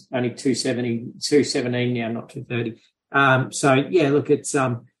 he's only 217 now, not 230. So, yeah, look, it's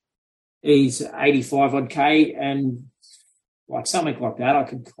he's 85 odd K, and like something like that I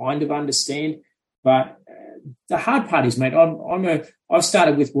could kind of understand. But the hard part is, mate, I've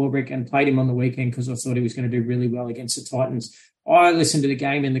started with Warbrick and played him on the weekend because I thought he was going to do really well against the Titans. I listened to the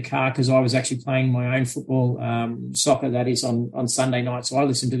game in the car because I was actually playing my own football, soccer, that is, on Sunday night. So I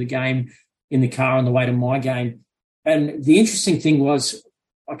listened to the game in the car on the way to my game. And the interesting thing was,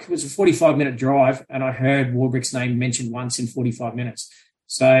 like, it was a 45-minute drive, and I heard Warbrick's name mentioned once in 45 minutes.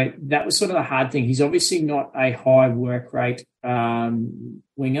 So that was sort of the hard thing. He's obviously not a high work rate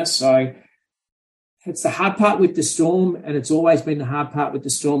winger. So it's the hard part with the Storm, and it's always been the hard part with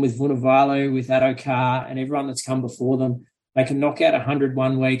the Storm, with Vunivalu, with Adokar, and everyone that's come before them. They can knock out 100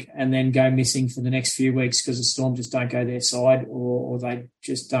 one week and then go missing for the next few weeks because the Storm just don't go their side, or they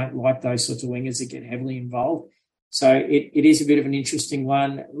just don't like those sorts of wingers that get heavily involved. So it is a bit of an interesting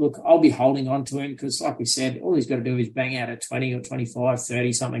one. Look, I'll be holding on to him because, like we said, all he's got to do is bang out a 20 or 25,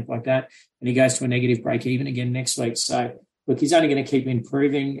 30, something like that, and he goes to a negative break-even again next week. So, look, he's only going to keep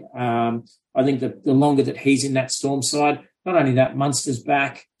improving. I think that the longer that he's in that Storm side, not only that, Munster's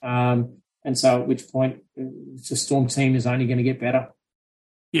back, and so at which point the Storm team is only going to get better.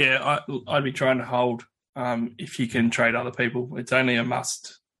 Yeah, I'd be trying to hold if you can trade other people. It's only a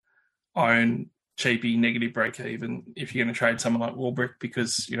must-own cheapy negative break-even if you're going to trade someone like Warbrick,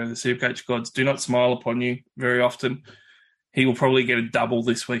 because, the Supercoach gods do not smile upon you very often. He will probably get a double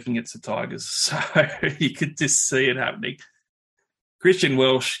this week against the Tigers. So you could just see it happening. Christian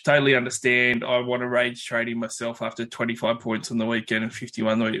Welsh, totally understand. I want to rage trade him myself after 25 points on the weekend and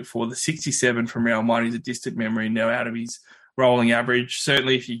 51 the week before. The 67 from Real Might is a distant memory now out of his rolling average.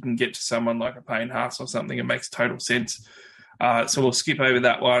 Certainly if you can get to someone like a Payne Haas or something, it makes total sense. So we'll skip over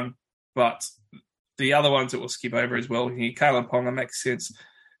that one. But the other ones that we'll skip over as well here, Kalen Ponga makes sense.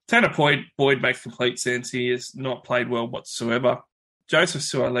 Tanner Boyd makes complete sense. He has not played well whatsoever. Joseph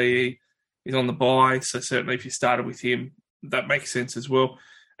Suaalii is on the bye, so certainly if you started with him, that makes sense as well.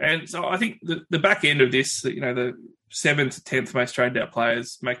 And so I think the back end of this, the 7th to 10th most traded out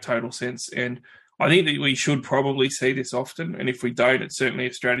players make total sense. And I think that we should probably see this often. And if we don't, it's certainly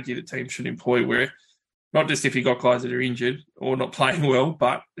a strategy that teams should employ, where not just if you've got guys that are injured or not playing well,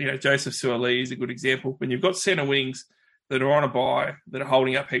 but, Joseph Suaalii is a good example. When you've got centre wings that are on a bye, that are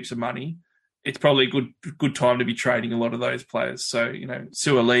holding up heaps of money, it's probably a good time to be trading a lot of those players. So,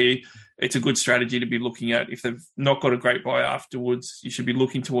 Suaalii, it's a good strategy to be looking at. If they've not got a great buy afterwards, you should be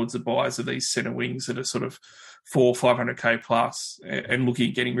looking towards the buys of these centre wings that are sort of 500K plus, and looking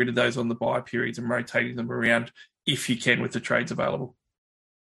at getting rid of those on the buy periods and rotating them around if you can with the trades available.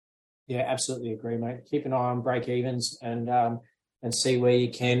 Yeah, absolutely agree, mate. Keep an eye on break-evens and see where you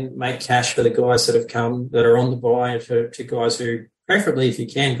can make cash for the guys that are on the buy, and to guys who, preferably if you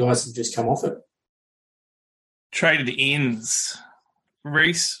can, guys that just come off it. Traded ins.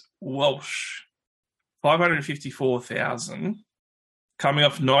 Reece Walsh, 554,000, coming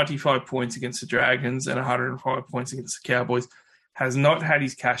off 95 points against the Dragons and 105 points against the Cowboys, has not had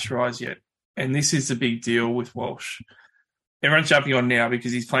his cash rise yet. And this is the big deal with Walsh. Everyone's jumping on now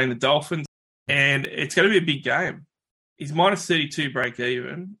because he's playing the Dolphins, and it's going to be a big game. He's minus 32 break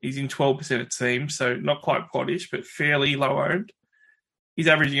even. He's in 12% of teams, so not quite quad-ish, but fairly low owned. He's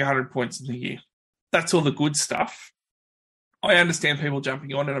averaging 100 points in the year. That's all the good stuff. I understand people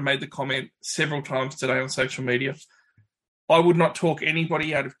jumping on, and I made the comment several times today on social media. I would not talk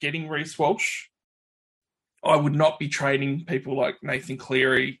anybody out of getting Reece Walsh. I would not be trading people like Nathan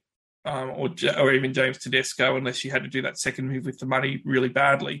Cleary or even James Tedesco unless you had to do that second move with the money really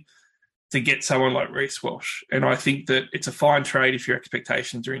badly to get someone like Reece Walsh. And I think that it's a fine trade if your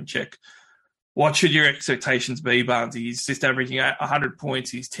expectations are in check. What should your expectations be, Barnesy? He's just averaging 100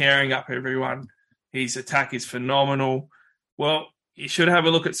 points. He's tearing up everyone. His attack is phenomenal. Well, you should have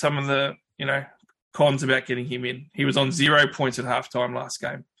a look at some of the, cons about getting him in. He was on 0 points at halftime last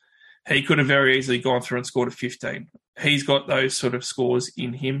game. He could have very easily gone through and scored a 15. He's got those sort of scores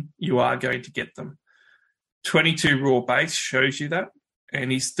in him. You are going to get them. 22 raw base shows you that.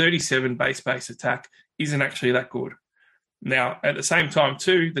 and his 37 base attack isn't actually that good. Now, at the same time,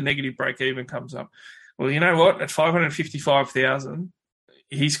 too, the negative break-even comes up. Well, you know what? At 555,000,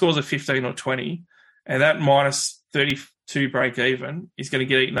 he scores a 15 or 20, and that minus 32 break-even is going to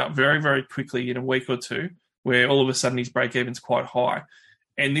get eaten up very, very quickly in a week or two, where all of a sudden his break-even's quite high.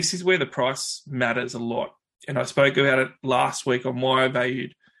 And this is where the price matters a lot. And I spoke about it last week on why I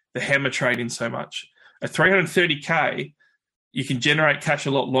valued the hammer trade in so much. At 330K, you can generate cash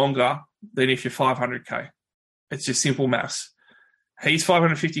a lot longer than if you're 500K. It's just simple maths. He's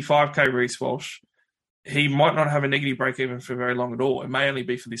 555K Reece Walsh. He might not have a negative break-even for very long at all. It may only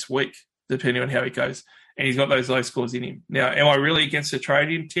be for this week, depending on how he goes. And he's got those low scores in him. Now, am I really against the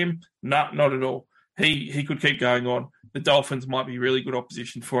trade in, Tim? No, not at all. He could keep going on. The Dolphins might be really good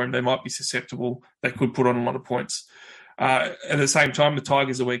opposition for him. They might be susceptible. They could put on a lot of points. At the same time, the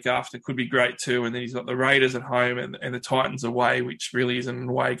Tigers the week after could be great too. And then he's got the Raiders at home and the Titans away, which really isn't an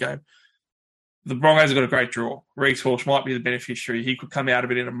away game. The Broncos have got a great draw. Reece Walsh might be the beneficiary. He could come out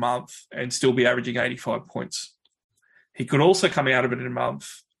of it in a month and still be averaging 85 points. He could also come out of it in a month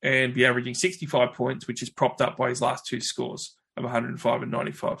and be averaging 65 points, which is propped up by his last two scores of 105 and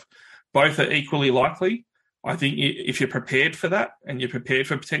 95. Both are equally likely. I think if you're prepared for that and you're prepared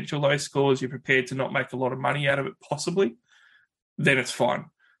for potential low scores, you're prepared to not make a lot of money out of it possibly, then it's fine.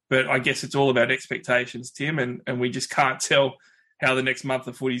 But I guess it's all about expectations, Tim, and we just can't tell how the next month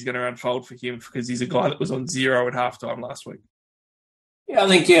of footy is going to unfold for him because he's a guy that was on 0 at halftime last week. Yeah, I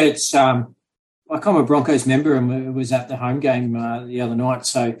think it's like I'm a Broncos member and was at the home game the other night.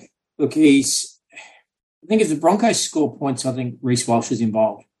 So, look, I think if the Broncos score points, I think Reece Walsh is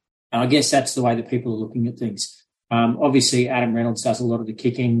involved. And I guess that's the way that people are looking at things. Obviously, Adam Reynolds does a lot of the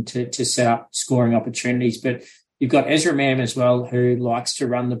kicking to set up scoring opportunities, but you've got Ezra Mam as well, who likes to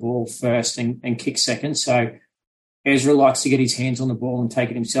run the ball first and kick second. So Ezra likes to get his hands on the ball and take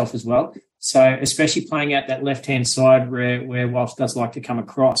it himself as well. So especially playing out that left-hand side where Walsh does like to come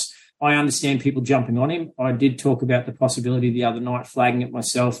across. I understand people jumping on him. I did talk about the possibility the other night, flagging it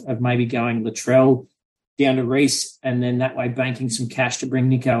myself, of maybe going Latrell down to Reece and then that way banking some cash to bring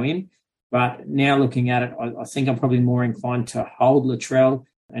Nico in. But now looking at it, I think I'm probably more inclined to hold Latrell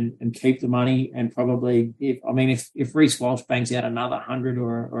and keep the money and probably, if Reece Walsh bangs out another 100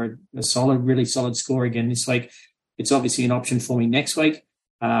 or a solid, really solid score again this week, it's obviously an option for me next week.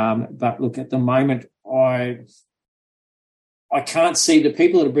 But look, at the moment, I can't see the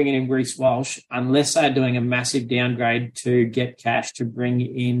people that are bringing in Reece Walsh unless they're doing a massive downgrade to get cash to bring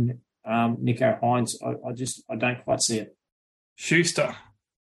in Nico Hines. I don't quite see it. Schuster,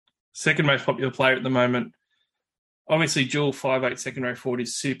 second most popular player at the moment. Obviously, dual 5'8" second row forward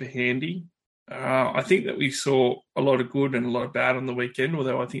is super handy. I think that we saw a lot of good and a lot of bad on the weekend,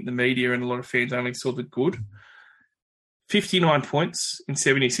 although I think the media and a lot of fans only saw the good. 59 points in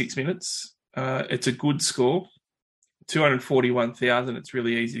 76 minutes. It's a good score. 241,000. It's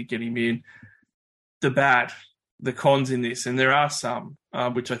really easy to get him in. The cons in this, and there are some,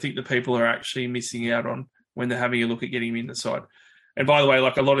 which I think the people are actually missing out on when they're having a look at getting him in the side. And by the way,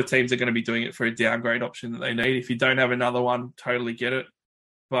 like a lot of teams are going to be doing it for a downgrade option that they need. If you don't have another one, totally get it.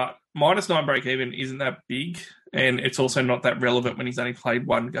 But -9 break even isn't that big, and it's also not that relevant when he's only played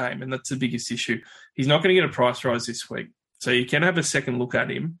one game, and that's the biggest issue. He's not going to get a price rise this week. So you can have a second look at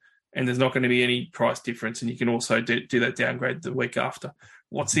him, and there's not going to be any price difference, and you can also do that downgrade the week after.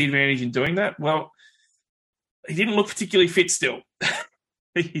 What's the advantage in doing that? Well, he didn't look particularly fit still.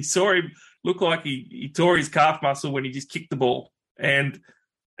 He saw him look like he tore his calf muscle when he just kicked the ball, and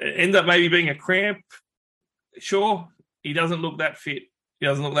it ended up maybe being a cramp. Sure, he doesn't look that fit. He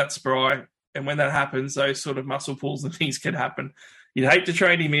doesn't look that spry. And when that happens, those sort of muscle pulls and things can happen. You'd hate to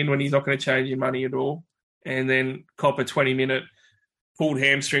trade him in when he's not going to change your money at all, and then cop a 20-minute pulled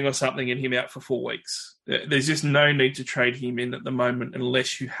hamstring or something and him out for 4 weeks. There's just no need to trade him in at the moment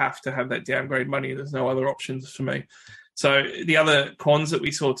unless you have to have that downgrade money. There's no other options for me. So the other cons that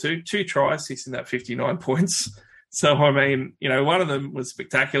we saw too, 2 tries, he's in that 59 points. So, I mean, one of them was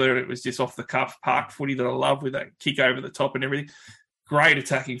spectacular, and it was just off the cuff park footy that I love with that kick over the top and everything. Great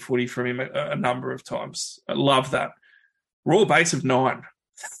attacking footy from him a number of times. I love that. Raw base of 9.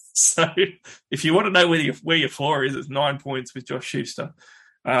 So if you want to know where your floor is, it's 9 points with Josh Schuster.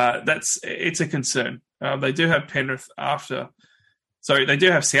 It's a concern. They do have Penrith they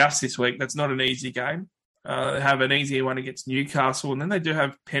do have South this week. That's not an easy game. They have an easier one against Newcastle, and then they do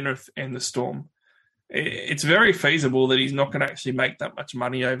have Penrith and the Storm. It's very feasible that he's not going to actually make that much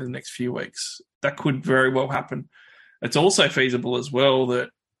money over the next few weeks. That could very well happen. It's also feasible as well that,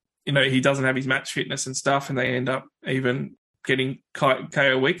 he doesn't have his match fitness and stuff, and they end up even getting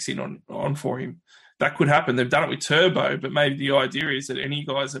KO weeks in on for him. that could happen. They've done it with Turbo, but maybe the idea is that any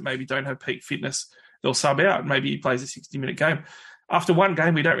guys that maybe don't have peak fitness, they'll sub out. Maybe he plays a 60-minute game. After one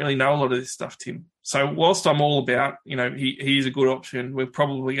game, we don't really know a lot of this stuff, Tim. So whilst I'm all about, he is a good option, we're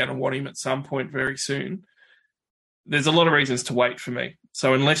probably going to want him at some point very soon. There's a lot of reasons to wait for me.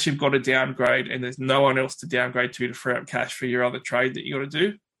 So unless you've got a downgrade and there's no one else to downgrade to free up cash for your other trade that you got to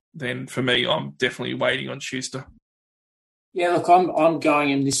do, then for me, I'm definitely waiting on Schuster. Yeah, look, I'm going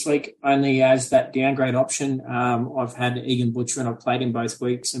in this week only as that downgrade option. I've had Egan Butcher and I've played him both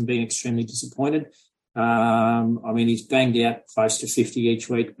weeks and been extremely disappointed. He's banged out close to 50 each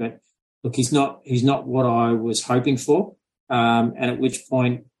week, but look, he's not what I was hoping for. And at which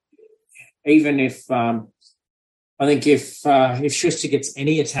point, even if I think if Schuster gets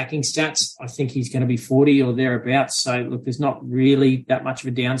any attacking stats, I think he's going to be 40 or thereabouts. So look, there's not really that much of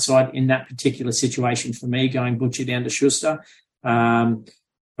a downside in that particular situation for me going Butcher down to Schuster.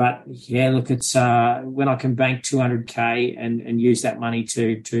 But yeah, look, it's when I can bank 200K and use that money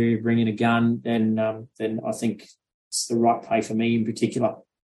to bring in a gun, then I think it's the right play for me in particular.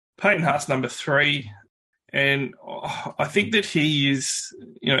 Payne Haas, number 3. And I think that he is,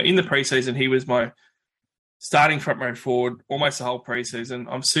 in the preseason, he was my starting front row forward almost the whole preseason.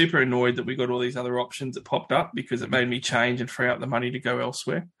 I'm super annoyed that we got all these other options that popped up because it made me change and free up the money to go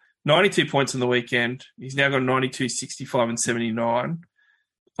elsewhere. 92 points on the weekend. He's now got 92, 65 and 79.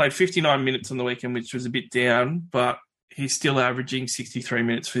 Played 59 minutes on the weekend, which was a bit down, but he's still averaging 63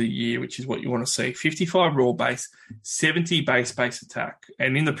 minutes for the year, which is what you want to see. 55 raw base, 70 base attack.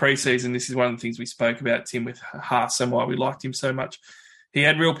 And in the preseason, this is one of the things we spoke about, Tim, with Haas and why we liked him so much. He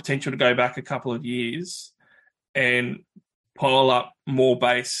had real potential to go back a couple of years and pile up more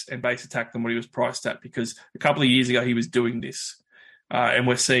base and base attack than what he was priced at, because a couple of years ago he was doing this and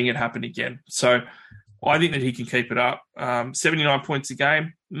we're seeing it happen again. So I think that he can keep it up. 79 points a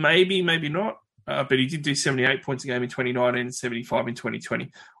game, maybe not, but he did do 78 points a game in 2019 and 75 in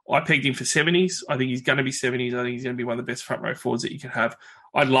 2020. I pegged him for 70s. I think he's going to be 70s. I think he's going to be one of the best front row forwards that you can have.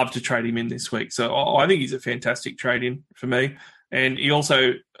 I'd love to trade him in this week. So I think he's a fantastic trade in for me. And he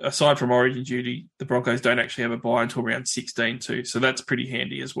also, aside from origin duty, the Broncos don't actually have a bye until round 16 too. So that's pretty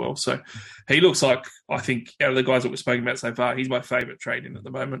handy as well. So he looks like, I think, out of the guys that we've spoken about so far, he's my favourite trade in at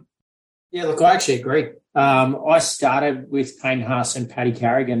the moment. Yeah, look, I actually agree. I started with Payne Haas and Paddy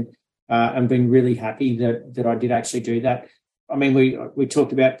Carrigan and been really happy that I did actually do that. I mean, we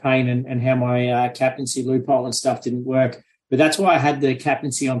talked about Payne and how my captaincy loophole and stuff didn't work. But that's why I had the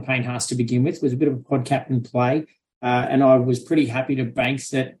captaincy on Payne Haas to begin with. It was a bit of a pod captain play. And I was pretty happy to bank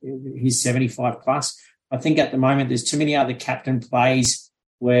that he's 75 plus. I think at the moment there's too many other captain plays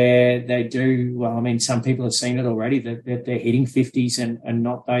where they do, well, I mean, some people have seen it already, that they're hitting 50s and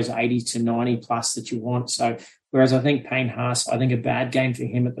not those 80 to 90 plus that you want. So whereas I think Payne Haas, I think a bad game for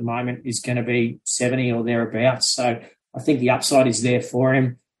him at the moment is going to be 70 or thereabouts. So I think the upside is there for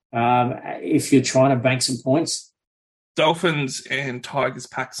him if you're trying to bank some points. Dolphins and Tigers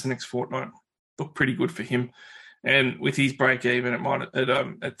packs the next fortnight look pretty good for him. And with his break even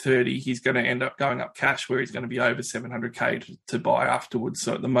at 30, he's going to end up going up cash where he's going to be over 700K to buy afterwards.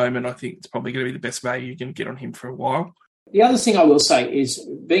 So at the moment, I think it's probably going to be the best value you can get on him for a while. The other thing I will say is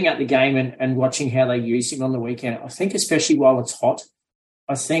being at the game and watching how they use him on the weekend, I think especially while it's hot,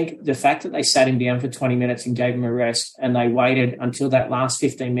 I think the fact that they sat him down for 20 minutes and gave him a rest and they waited until that last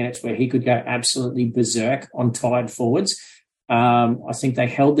 15 minutes where he could go absolutely berserk on tired forwards, I think they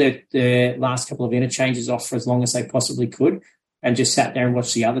held their last couple of interchanges off for as long as they possibly could and just sat there and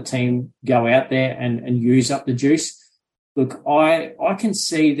watched the other team go out there and use up the juice. Look, I can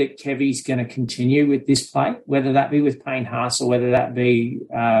see that Kevy's going to continue with this play, whether that be with Payne Haas or whether that be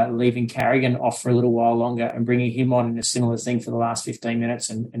leaving Carrigan off for a little while longer and bringing him on in a similar thing for the last 15 minutes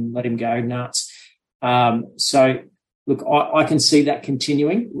and let him go nuts. So, look, I can see that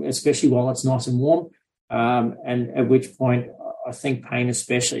continuing, especially while it's nice and warm, and at which point I think Payne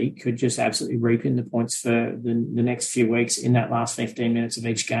especially could just absolutely reap in the points for the next few weeks in that last 15 minutes of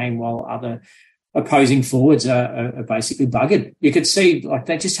each game while other opposing forwards are basically buggered. You could see like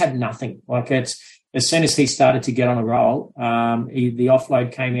they just had nothing. Like it's as soon as he started to get on a roll, the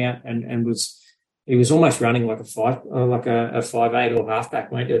offload came out and he was almost running like a 5'8" or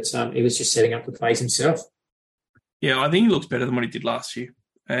halfback. Mate, he was just setting up the plays himself. Yeah, I think he looks better than what he did last year,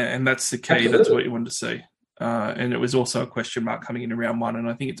 and that's the key. Absolutely. That's what you wanted to see. And it was also a question mark coming into round 1, and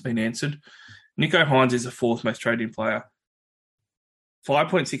I think it's been answered. Nico Hines is the 4th most traded player.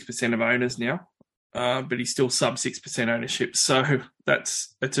 5.6% of owners now, but he's still sub 6% ownership. So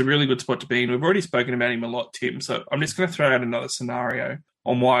it's a really good spot to be in. We've already spoken about him a lot, Tim. So I'm just going to throw out another scenario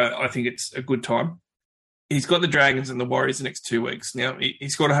on why I think it's a good time. he's got the Dragons and the Warriors the next 2 weeks. Now, he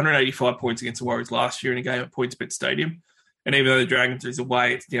scored 185 points against the Warriors last year in a game at PointsBet Stadium. And even though the Dragons is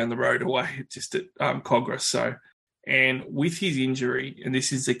away, it's down the road away, just at Congress. So, and with his injury, and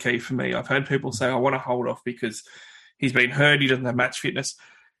this is the key for me, I've heard people say, I want to hold off because he's been hurt, he doesn't have match fitness.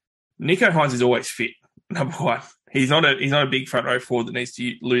 Nicho Hynes is always fit, number one. He's not a big front row forward that needs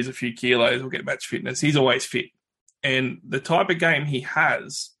to lose a few kilos or get match fitness. He's always fit. And the type of game he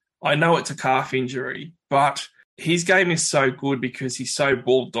has, I know it's a calf injury, but his game is so good because he's so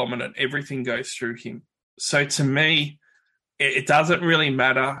ball dominant. Everything goes through him. So to me, it doesn't really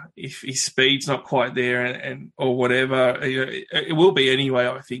matter if his speed's not quite there and or whatever. It will be anyway,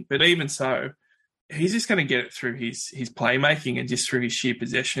 I think. But even so, he's just going to get it through his playmaking and just through his sheer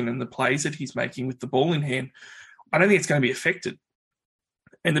possession and the plays that he's making with the ball in hand. I don't think it's going to be affected.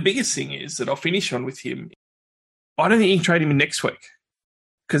 And the biggest thing is that I'll finish on with him. I don't think you can trade him in next week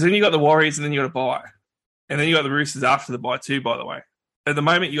because then you got the Warriors and then you got a bye. And then you got the Roosters after the bye too, by the way. At the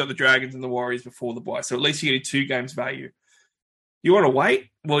moment, you got the Dragons and the Warriors before the bye. So at least you're getting 2 games value. You want to wait?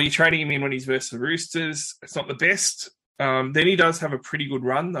 Well, you're trading him in when he's versus the Roosters. It's not the best. Then he does have a pretty good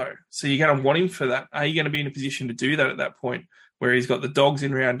run, though. So you're going to want him for that. Are you going to be in a position to do that at that point where he's got the Dogs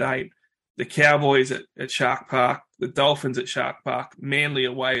in round 8, the Cowboys at Shark Park, the Dolphins at Shark Park, Manly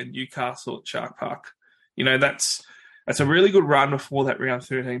away and Newcastle at Shark Park? You know, that's a really good run before that round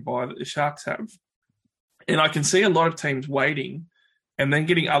 13 bye that the Sharks have. And I can see a lot of teams waiting and then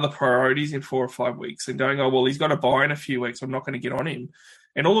getting other priorities in 4 or 5 weeks and going, oh, well, he's got a bye in a few weeks. I'm not going to get on him.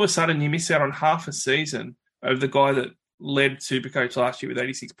 And all of a sudden you miss out on half a season of the guy that led Supercoach last year with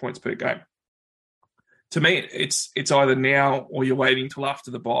 86 points per game. To me, it's either now or you're waiting till after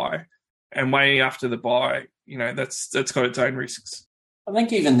the bye. And waiting after the bye, you know, that's got its own risks. I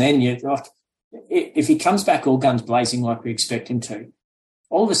think even then, if he comes back all guns blazing like we expect him to,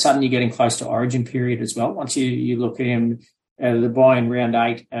 all of a sudden you're getting close to origin period as well. Once you look at him, the bye in round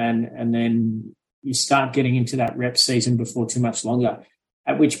 8, and then you start getting into that rep season before too much longer.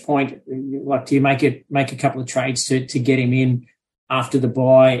 At which point, like, do you make a couple of trades to get him in after the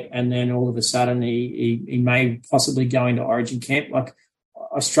bye, and then all of a sudden he may possibly go into origin camp? Like,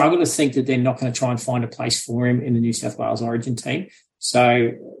 I struggle to think that they're not going to try and find a place for him in the New South Wales origin team.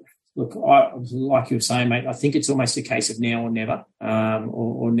 So, look, like you were saying, mate, I think it's almost a case of now or never,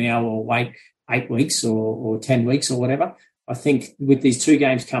 or now or wait 8 weeks or 10 weeks or whatever. I think with these 2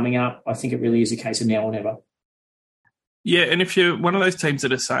 games coming up, I think it really is a case of now or never. Yeah, and if you're one of those teams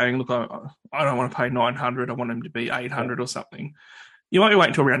that are saying, look, I don't want to pay 900, I want him to be 800 or something, you might wait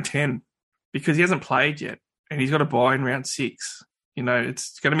until round 10 because he hasn't played yet and he's got a bye in round 6. You know,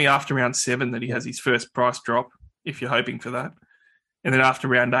 it's going to be after round 7 that he has his first price drop, if you're hoping for that. And then after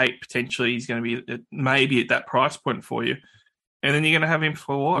round 8, potentially he's going to be maybe at that price point for you. And then you're going to have him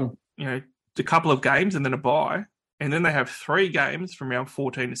for what? You know, a couple of games and then a bye. And then they have 3 games from round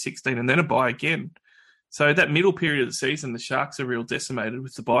 14 to 16 and then a bye again. So that middle period of the season, the Sharks are real decimated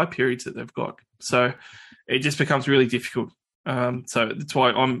with the bye periods that they've got. So it just becomes really difficult. So that's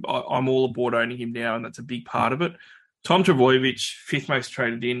why I'm all aboard owning him now, and that's a big part of it. Tom Trbojevic, 5th most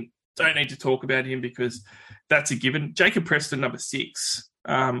traded in. Don't need to talk about him because that's a given. Jacob Preston, number 6.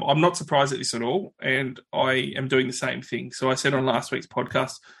 I'm not surprised at this at all, and I am doing the same thing. So I said on last week's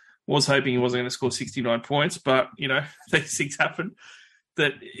podcast, was hoping he wasn't going to score 69 points, but, you know, these things happen.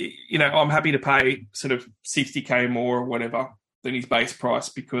 That, you know, I'm happy to pay sort of 60K more or whatever than his base price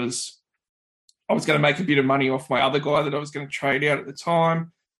because I was going to make a bit of money off my other guy that I was going to trade out at the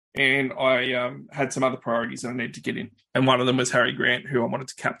time, and I had some other priorities that I needed to get in. And one of them was Harry Grant, who I wanted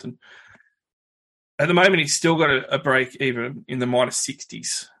to captain. At the moment, he's still got a break even in the minus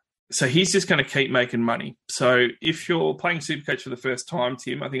 60s. So he's just going to keep making money. So if you're playing Supercoach for the first time,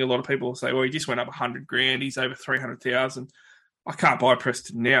 Tim, I think a lot of people will say, well, he just went up 100 grand. He's over 300,000. I can't buy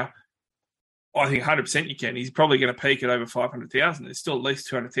Preston now. I think 100% you can. He's probably going to peak at over 500,000. There's still at least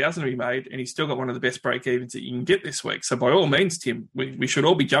 200,000 to be made, and he's still got one of the best break evens that you can get this week. So by all means, Tim, we should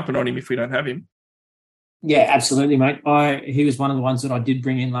all be jumping on him if we don't have him. Yeah, absolutely, mate. He was one of the ones that I did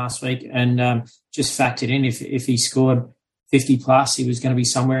bring in last week and just factored in if he scored 50 plus, he was going to be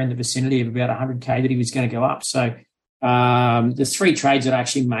somewhere in the vicinity of about 100K that he was going to go up. So the 3 trades that I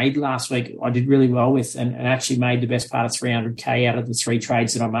actually made last week, I did really well with and actually made the best part of 300K out of the 3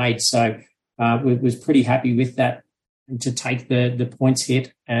 trades that I made. So was pretty happy with that to take the points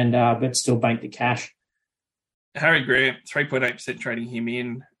hit and but still bank the cash. Harry Grant, 3.8% trading him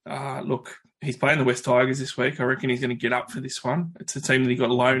in. Look, he's playing the West Tigers this week. I reckon he's going to get up for this one. It's a team that he got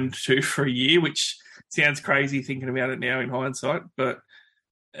loaned to for a year, which sounds crazy thinking about it now in hindsight, but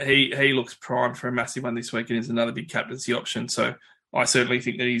he looks primed for a massive one this week and is another big captaincy option. So I certainly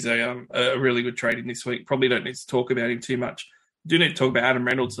think that he's a really good trade in this week. Probably don't need to talk about him too much. Do need to talk about Adam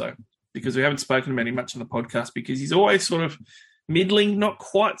Reynolds, though, because we haven't spoken about him much on the podcast because he's always sort of middling, not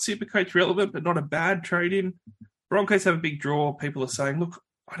quite Supercoach relevant, but not a bad trade in. Broncos have a big draw. People are saying, look,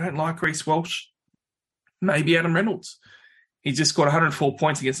 I don't like Reece Walsh. Maybe Adam Reynolds. He just scored 104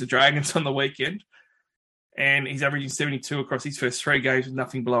 points against the Dragons on the weekend, and he's averaging 72 across his first 3 games with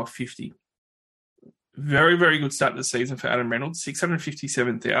nothing below 50. Very, very good start to the season for Adam Reynolds,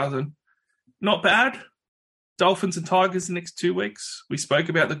 657,000. Not bad. Dolphins and Tigers the next 2 weeks. We spoke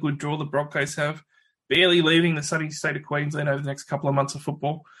about the good draw the Broncos have, barely leaving the sunny state of Queensland over the next couple of months of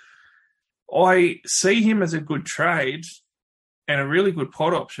football. I see him as a good trade and a really good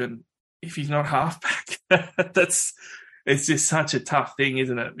pod option if he's not halfback. It's just such a tough thing,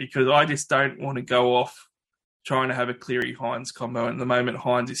 isn't it? Because I just don't want to go off trying to have a Cleary-Hines combo. And at the moment,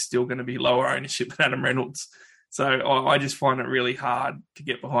 Hines is still going to be lower ownership than Adam Reynolds. So I just find it really hard to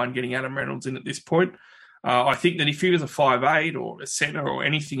get behind getting Adam Reynolds in at this point. I think that if he was a 5'8" or a centre or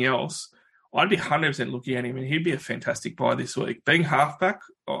anything else, I'd be 100% looking at him and he'd be a fantastic buy this week. Being halfback,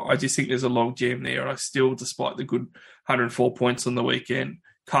 I just think there's a log jam there. And I still, despite the good 104 points on the weekend,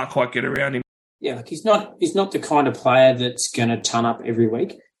 can't quite get around him. Yeah, look, he's not the kind of player that's going to ton up every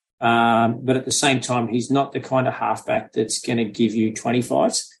week. But at the same time, he's not the kind of halfback that's going to give you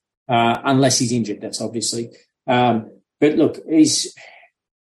 25s, unless he's injured, that's obviously. But look,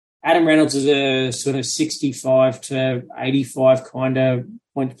 Adam Reynolds is a sort of 65 to 85 kind of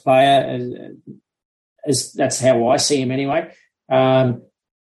point player, as that's how I see him anyway.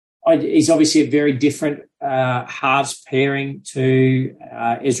 He's obviously a very different halves pairing to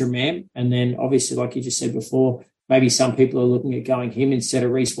Ezra Mam. And then obviously, like you just said before, maybe some people are looking at going him instead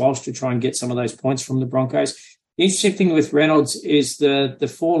of Reece Walsh to try and get some of those points from the Broncos. The interesting thing with Reynolds is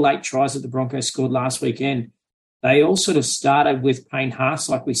the 4 late tries that the Broncos scored last weekend, they all sort of started with Payne Haas.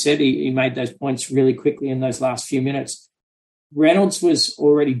 Like we said, he made those points really quickly in those last few minutes. Reynolds was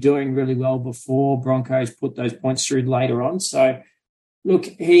already doing really well before Broncos put those points through later on. So, look,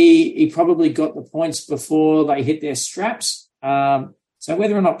 he probably got the points before they hit their straps. So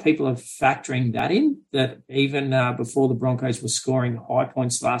whether or not people are factoring that in, that even before the Broncos were scoring high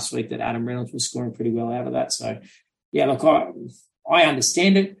points last week, that Adam Reynolds was scoring pretty well out of that. So, yeah, look, I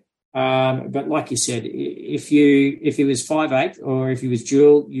understand it. But like you said, if he was 5'8" or if he was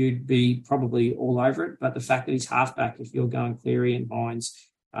dual, you'd be probably all over it. But the fact that he's halfback, if you're going Cleary and Hines,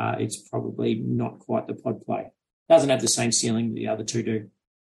 it's probably not quite the pod play. Doesn't have the same ceiling the other two do.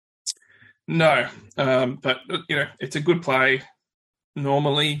 No, but it's a good play.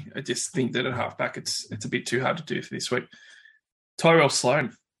 Normally, I just think that at halfback, it's a bit too hard to do for this week. Tyrell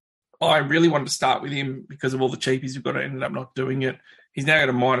Sloan, I really wanted to start with him because of all the cheapies we've got. I ended up not doing it. He's now got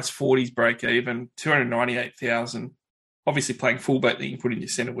a -40s break even, 298,000. Obviously playing fullback that you can put in your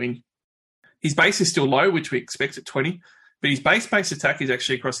centre wing. His base is still low, which we expect at 20, but his base attack is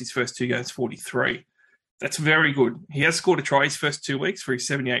actually across his first 2 games 43. That's very good. He has scored a try his first 2 weeks for his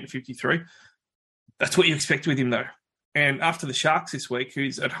 78 and 53. That's what you expect with him, though. And after the Sharks this week,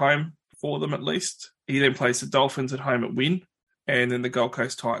 who's at home for them at least, he then plays the Dolphins at home at Wynn and then the Gold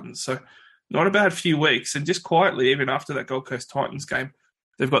Coast Titans. So not a bad few weeks. And just quietly, even after that Gold Coast Titans game,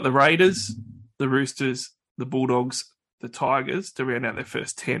 they've got the Raiders, the Roosters, the Bulldogs, the Tigers to round out their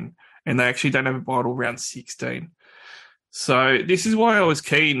first 10. And they actually don't have a bye till round 16. So this is why I was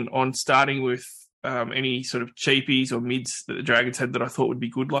keen on starting with any sort of cheapies or mids that the Dragons had that I thought would be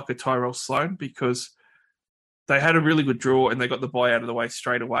good, like a Tyrell Sloan, because they had a really good draw and they got the bye out of the way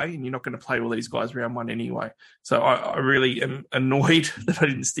straight away, and you're not going to play all these guys round 1 anyway. So I really am annoyed that I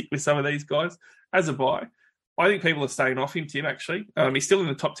didn't stick with some of these guys as a buy. I think people are staying off him, Tim, actually. He's still in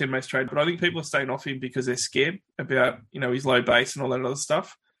the top 10 most traded, but I think people are staying off him because they're scared about, his low base and all that other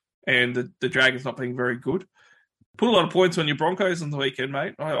stuff, and the Dragons not being very good. Put a lot of points on your Broncos on the weekend,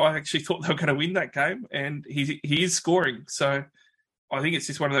 mate. I actually thought they were going to win that game, and he is scoring. So I think it's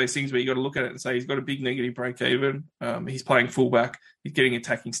just one of those things where you got to look at it and say he's got a big negative break even. He's playing fullback. He's getting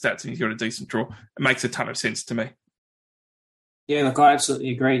attacking stats, and he's got a decent draw. It makes a ton of sense to me. Yeah, look, I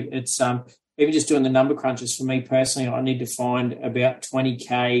absolutely agree. It's even just doing the number crunches for me personally, I need to find about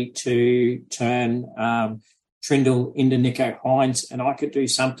 20K to turn Trindle into Nico Hines, and I could do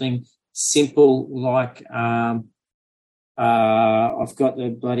something simple like I've got the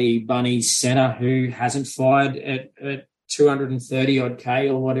bloody Bunny centre who hasn't fired at 230 odd K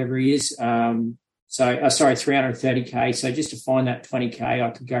or whatever he is. 330K. So just to find that 20K, I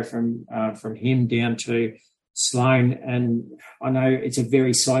could go from him down to Sloan. And I know it's a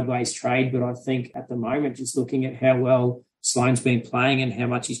very sideways trade, but I think at the moment, just looking at how well Sloan's been playing and how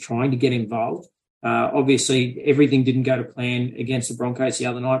much he's trying to get involved, Obviously, everything didn't go to plan against the Broncos the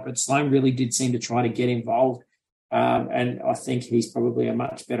other night, but Sloan really did seem to try to get involved. And I think he's probably a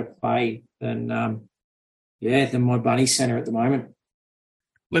much better play than my bunny centre at the moment.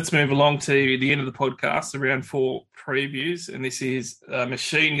 Let's move along to the end of the podcast, the round 4 previews. And this is a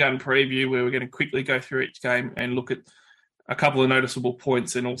machine gun preview where we're going to quickly go through each game and look at a couple of noticeable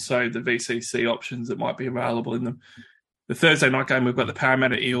points and also the VCC options that might be available in them. The Thursday night game, we've got the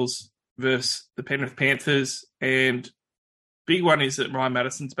Parramatta Eels versus the Penrith Panthers. And big one is that Ryan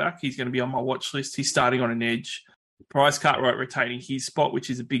Madison's back. He's going to be on my watch list. He's starting on an edge. Bryce Cartwright retaining his spot, which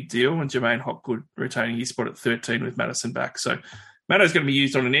is a big deal, and Jermaine Hopgood retaining his spot at 13 with Madison back. So Matto's going to be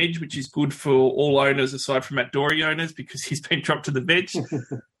used on an edge, which is good for all owners aside from Matt Doorey owners because he's been dropped to the bench.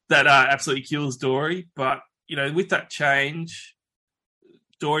 That absolutely kills Doorey. But, with that change,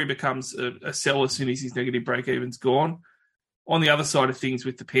 Doorey becomes a sell as soon as his negative break-even's gone. On the other side of things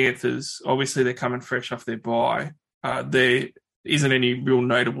with the Panthers, obviously they're coming fresh off their bye. There isn't any real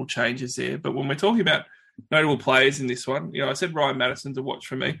notable changes there. But when we're talking about notable players in this one, I said Ryan Madison's a watch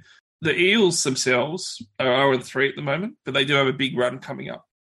for me. The Eels themselves are 0-3 at the moment, but they do have a big run coming up.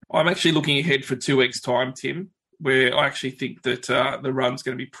 I'm actually looking ahead for 2 weeks' time, Tim, where I actually think that the run's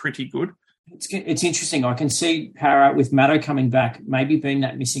going to be pretty good. It's interesting. I can see Parra with Matto coming back, maybe being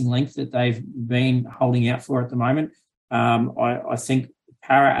that missing link that they've been holding out for at the moment. I think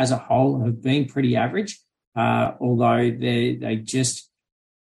Parra as a whole have been pretty average, although they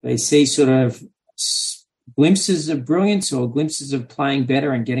see sort of glimpses of brilliance or glimpses of playing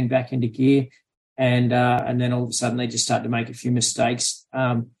better and getting back into gear, and then all of a sudden they just start to make a few mistakes.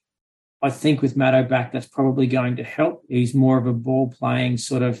 I think with Matto back, that's probably going to help. He's more of a ball-playing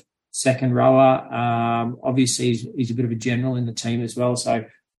sort of second rower. Obviously, he's a bit of a general in the team as well, so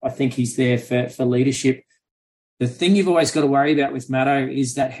I think he's there for leadership. The thing you've always got to worry about with Matto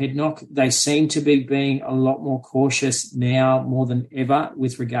is that head knock. They seem to be being a lot more cautious now more than ever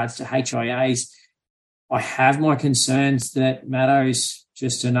with regards to HIAs. I have my concerns that Matto's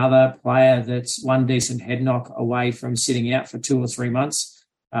just another player that's one decent head knock away from sitting out for 2 or 3 months,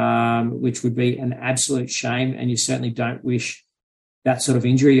 which would be an absolute shame. And you certainly don't wish that sort of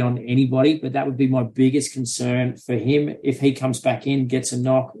injury on anybody. But that would be my biggest concern for him. If he comes back in, gets a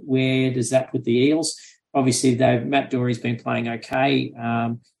knock, where does that put the Eels? Obviously, Matt Doorey's been playing okay,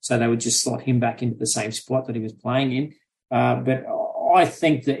 so they would just slot him back into the same spot that he was playing in. But I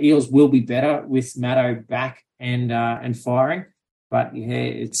think the Eels will be better with Matto back and firing. But yeah,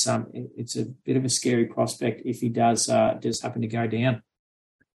 it's a bit of a scary prospect if he does happen to go down.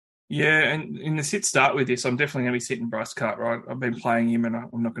 Yeah, and in the start with this, I'm definitely going to be sitting Bryce Cartwright. I've been playing him, and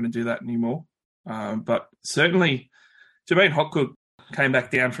I'm not going to do that anymore. But certainly, Jermaine Hopgood came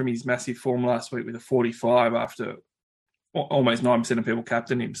back down from his massive form last week with a 45 after almost 9% of people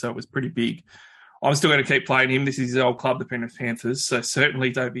captained him, so it was pretty big. I'm still going to keep playing him. This is his old club, the Penrith Panthers, so certainly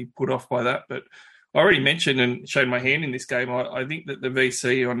don't be put off by that. But I already mentioned and showed my hand in this game. I think that the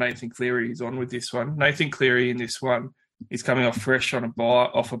VC on Nathan Cleary is on with this one. Nathan Cleary in this one is coming off fresh on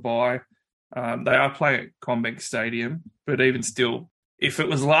off a bye. They are playing at CommBank Stadium, but even still, if it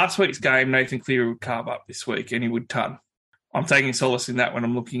was last week's game, Nathan Cleary would carve up this week and he would ton. I'm taking solace in that when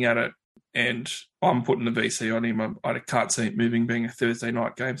I'm looking at it, and I'm putting the VC on him. I can't see it moving being a Thursday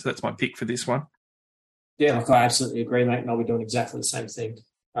night game, so that's my pick for this one. Yeah, look, I absolutely agree, mate, and I'll be doing exactly the same thing.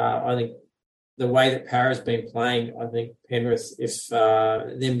 I think the way that Parra's been playing, I think Penrith, if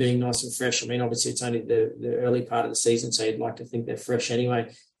them being nice and fresh, I mean, obviously it's only the early part of the season, so you'd like to think they're fresh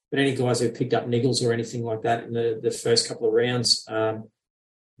anyway. But any guys who picked up niggles or anything like that in the first couple of rounds, I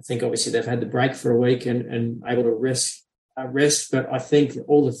think obviously they've had the break for a week and able to rest. But I think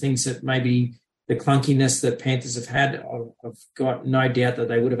all the things that maybe the clunkiness that Panthers have had, I've got no doubt that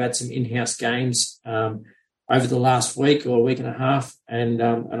they would have had some in-house games over the last week or week and a half, and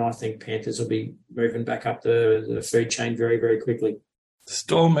I think Panthers will be moving back up the food chain very, very quickly.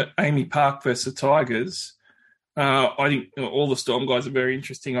 Storm at Amy Park versus the Tigers. I think all the Storm guys are very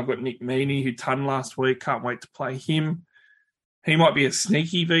interesting. I've got Nick Meaney, who ton last week. Can't wait to play him. He might be a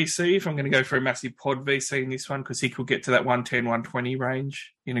sneaky VC if I'm going to go for a massive pod VC in this one, because he could get to that 110, 120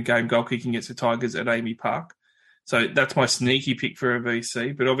 range in a game goal kicking against the Tigers at Amy Park. So that's my sneaky pick for a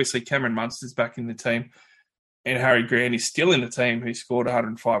VC. But obviously Cameron Munster's back in the team, and Harry Grant is still in the team, who scored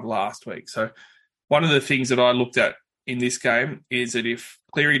 105 last week. So one of the things that I looked at in this game is that if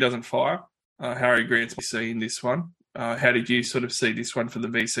Cleary doesn't fire, Harry Grant's VC in this one. How did you sort of see this one for the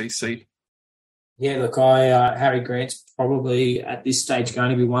VCC? Yeah, look, Harry Grant's probably at this stage going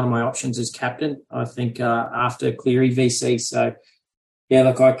to be one of my options as captain, I think, after Cleary VC. So, yeah,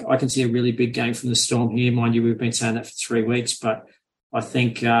 look, I can see a really big game from the Storm here. Mind you, we've been saying that for 3 weeks, but I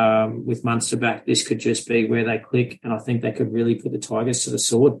think with Munster back, this could just be where they click, and I think they could really put the Tigers to the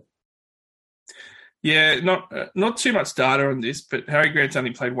sword. Yeah, not too much data on this, but Harry Grant's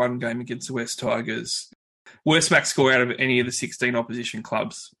only played one game against the West Tigers. Worst max score out of any of the 16 opposition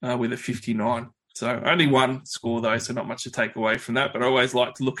clubs with a 59. So only one score, though, so not much to take away from that. But I always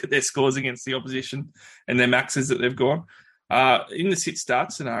like to look at their scores against the opposition and their maxes that they've gone. In the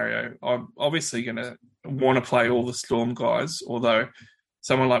sit-start scenario, I'm obviously going to want to play all the Storm guys, although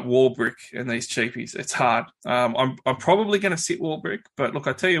someone like Warbrick and these cheapies, it's hard. I'm probably going to sit Warbrick, but look,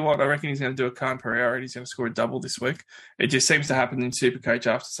 I tell you what, I reckon he's going to do a Khan Pereira and he's going to score a double this week. It just seems to happen in Supercoach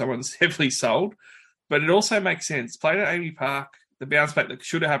after someone's heavily sold. But it also makes sense. Played at Amy Park, the bounce back that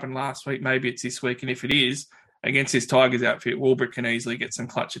should have happened last week, maybe it's this week. And if it is, against his Tigers outfit, Warbrick can easily get some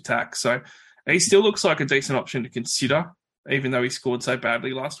clutch attacks. So he still looks like a decent option to consider, even though he scored so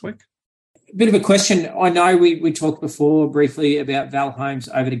badly last week. A bit of a question. I know we talked before briefly about Val Holmes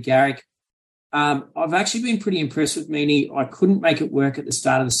over to Garrick. I've actually been pretty impressed with Meaney. I couldn't make it work at the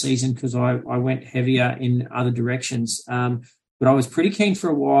start of the season because I went heavier in other directions. But I was pretty keen for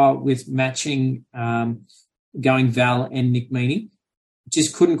a while with matching going Val and Nick Meaney.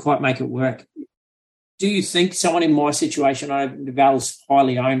 Just couldn't quite make it work. Do you think someone in my situation, Val's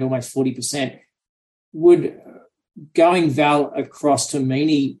highly owned, almost 40%, would going Val across to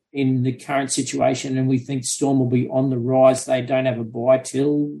Meaney in the current situation, and we think Storm will be on the rise, they don't have a bye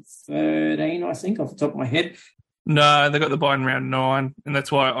till 13, I think, off the top of my head. No, they got the bye in round 9, and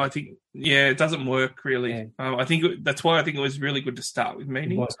that's why I think, it doesn't work really. Yeah. That's why I think it was really good to start with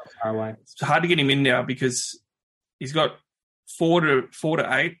Meaney. It was not far away. It's hard to get him in now because he's got 4 to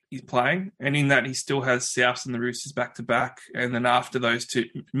 8 he's playing, and in that he still has Souths and the Roosters back to back, and then after those two,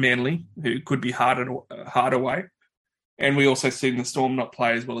 Manly, who could be hard away. And we also seen the Storm not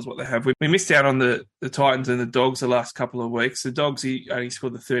play as well as what they have. We missed out on the Titans and the Dogs the last couple of weeks. The Dogs, he only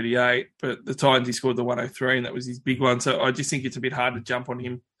scored the 38, but the Titans, he scored the 103, and that was his big one. So I just think it's a bit hard to jump on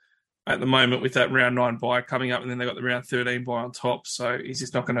him at the moment with that round 9 bye coming up, and then they got the round 13 bye on top. So he's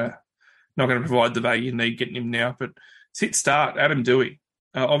just not going to provide the value you need getting him now. But start Adam Doueihi.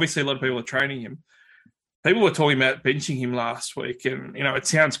 Obviously, a lot of people are training him. People were talking about benching him last week, and it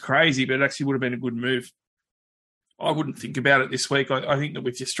sounds crazy, but it actually would have been a good move. I wouldn't think about it this week. I think that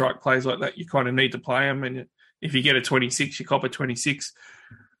with your strike plays like that, you kind of need to play them. And if you get a 26, you cop a 26.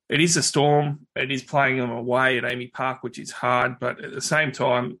 It is a Storm. It is playing them away at Amy Park, which is hard. But at the same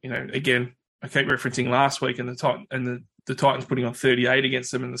time, again, I keep referencing last week and the Titans putting on 38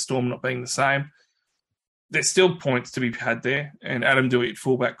 against them and the Storm not being the same. There's still points to be had there. And Adam Doueihi at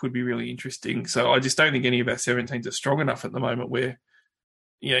fullback could be really interesting. So I just don't think any of our 17s are strong enough at the moment where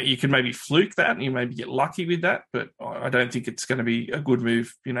you can maybe fluke that and you maybe get lucky with that, but I don't think it's going to be a good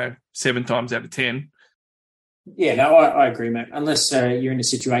move, 7 times out of 10. Yeah, no, I agree, mate. Unless you're in a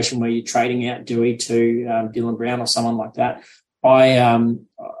situation where you're trading out Doueihi to Dylan Brown or someone like that.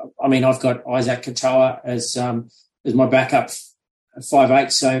 I've got Isaac Katoa as my backup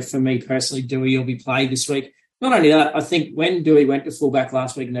 5'8", so for me personally, Doueihi will be played this week. Not only that, I think when Doueihi went to fullback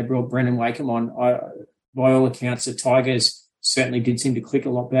last week and they brought Brendan Wakeham on, by all accounts, the Tigers certainly did seem to click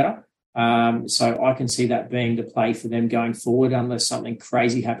a lot better. So I can see that being the play for them going forward unless something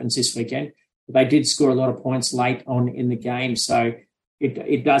crazy happens this weekend. But they did score a lot of points late on in the game, so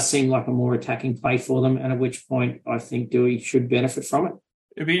it does seem like a more attacking play for them, and at which point I think Doueihi should benefit from it.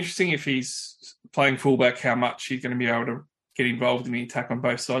 It'd be interesting if he's playing fullback, how much he's going to be able to get involved in the attack on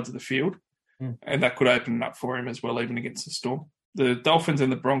both sides of the field. And that could open it up for him as well, even against the Storm. The Dolphins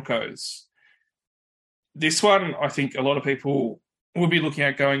and the Broncos. This one, I think a lot of people will be looking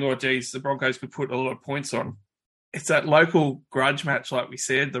at going, the Broncos could put a lot of points on. It's that local grudge match, like we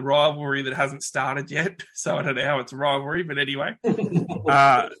said, the rivalry that hasn't started yet. So I don't know how it's a rivalry, but anyway,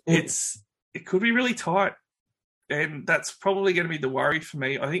 it could be really tight. And that's probably going to be the worry for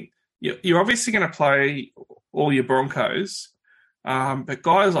me. I think you're obviously going to play all your Broncos, but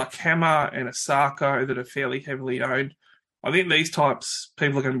guys like Hammer and Asako that are fairly heavily owned, I think these types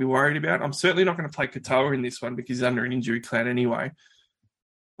people are going to be worried about. I'm certainly not going to play Katoa in this one because he's under an injury cloud anyway.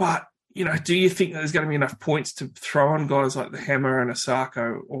 But, do you think there's going to be enough points to throw on guys like the Hammer and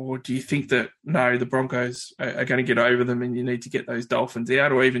Asako? Or do you think that, no, the Broncos are going to get over them and you need to get those Dolphins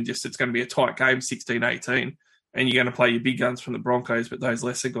out? Or even just it's going to be a tight game, 16-18, and you're going to play your big guns from the Broncos, but those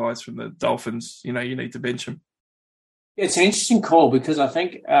lesser guys from the Dolphins, you need to bench them. It's an interesting call because I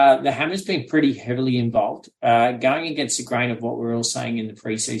think the Hammer's been pretty heavily involved. Going against the grain of what we were all saying in the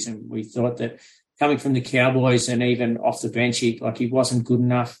preseason, we thought that coming from the Cowboys and even off the bench, he wasn't good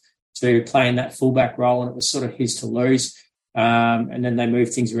enough to play in that fullback role, and it was sort of his to lose. And then they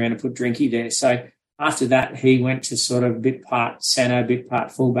moved things around and put Drinky there. So After that, he went to sort of bit part centre, bit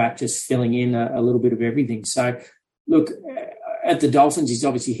part fullback, just filling in a little bit of everything. So, look, at the Dolphins, he's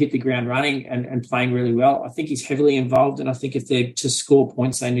obviously hit the ground running and playing really well. I think he's heavily involved, and I think if they're to score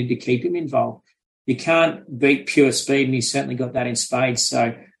points, they need to keep him involved. You can't beat pure speed, and he's certainly got that in spades.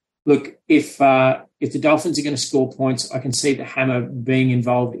 So, look, if the Dolphins are going to score points, I can see the Hammer being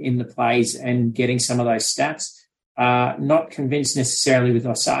involved in the plays and getting some of those stats. Not convinced necessarily with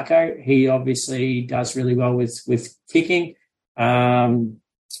Osako. He obviously does really well with kicking.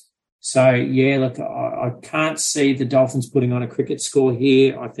 So, yeah, look, I can't see the Dolphins putting on a cricket score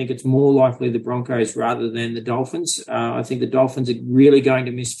here. I think it's more likely the Broncos rather than the Dolphins. I think the Dolphins are really going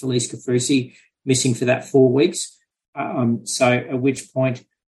to miss Felice Kafusi, missing for that 4 weeks. So at which point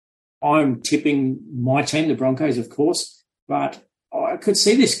I'm tipping my team, the Broncos, of course, but I could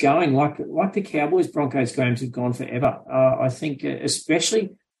see this going like the Cowboys-Broncos games have gone forever. I think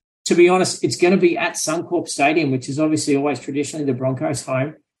especially, to be honest, it's going to be at Suncorp Stadium, which is obviously always traditionally the Broncos'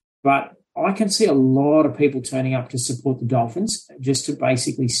 home. But I can see a lot of people turning up to support the Dolphins just to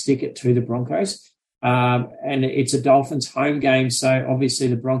basically stick it to the Broncos. And it's a Dolphins home game, so obviously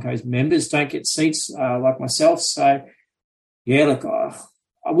the Broncos members don't get seats like myself. So, yeah, look,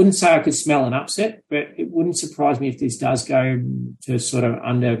 I wouldn't say I could smell an upset, but it wouldn't surprise me if this does go to sort of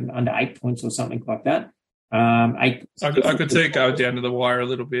under 8 points or something like that. I could see it go down to the wire a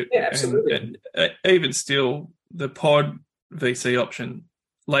little bit. Yeah, absolutely. And even still, the pod VC option,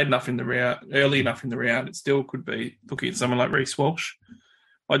 late enough in the round, early enough in the round, it still could be looking at someone like Reece Walsh.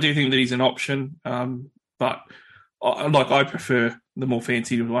 I do think that he's an option, but I prefer the more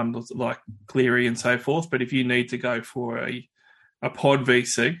fancy ones like Cleary and so forth. But if you need to go for a pod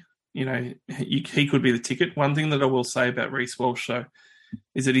VC, he could be the ticket. One thing that I will say about Reece Walsh, though,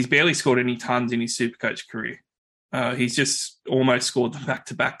 is that he's barely scored any tons in his Supercoach career. He's just almost scored them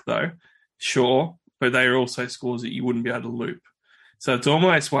back-to-back, though, sure, but they are also scores that you wouldn't be able to loop. So it's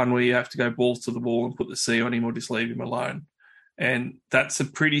almost one where you have to go balls to the wall and put the C on him or just leave him alone. And that's a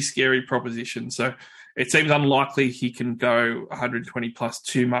pretty scary proposition. So it seems unlikely he can go 120 plus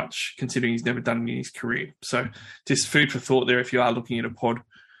too much, considering he's never done it in his career. So just food for thought there if you are looking at a pod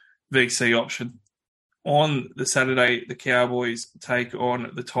VC option. On the Saturday, the Cowboys take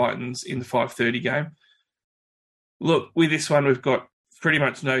on the Titans in the 5:30 game. Look, with this one, we've got pretty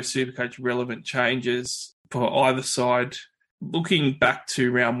much no Supercoach relevant changes for either side. Looking back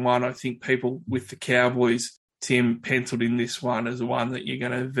to round one, I think people with the Cowboys, Tim, penciled in this one as the one that you're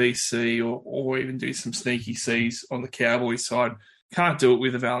going to VC or even do some sneaky Cs on the Cowboys side. Can't do it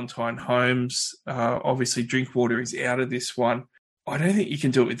with a Valentine Holmes. Obviously, Drinkwater is out of this one. I don't think you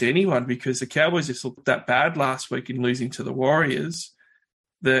can do it with anyone because the Cowboys just looked that bad last week in losing to the Warriors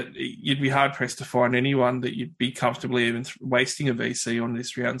that you'd be hard-pressed to find anyone that you'd be comfortably even wasting a VC on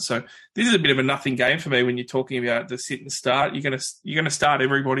this round. So this is a bit of a nothing game for me when you're talking about the sit and start. You're going to start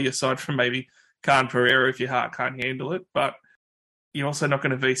everybody aside from maybe Khan Pereira if your heart can't handle it, but you're also not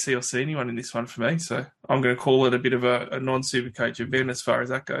going to VC or see anyone in this one for me. So I'm going to call it a bit of a non-Supercoach event as far as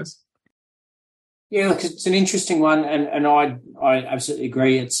that goes. Yeah, look, it's an interesting one, and I absolutely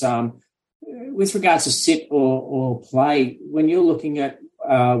agree. It's with regards to sit or play, when you're looking at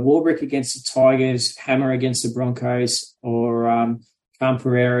Warbrick against the Tigers, Hammer against the Broncos, or Khan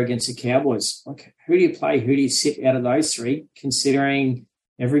Pereira against the Cowboys, like who do you play? Who do you sit out of those three, considering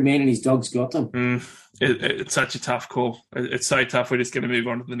every man and his dog's got them? It's such a tough call. It's so tough. We're just going to move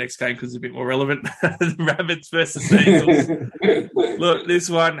on to the next game because it's a bit more relevant. Rabbits versus Eagles. Look, this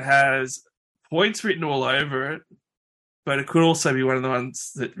one has points written all over it, but it could also be one of the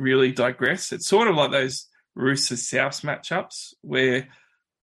ones that really digress. It's sort of like those Roosters-Souths matchups where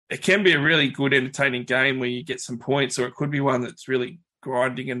it can be a really good, entertaining game where you get some points, or it could be one that's really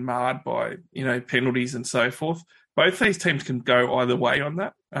grinding and marred by, penalties and so forth. Both these teams can go either way on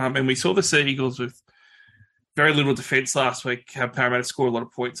that. And we saw the Sea Eagles with very little defence last week have Parramatta score a lot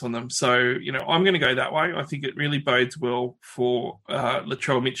of points on them. So, I'm going to go that way. I think it really bodes well for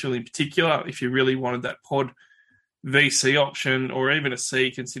Latrell Mitchell in particular, if you really wanted that pod VC option or even a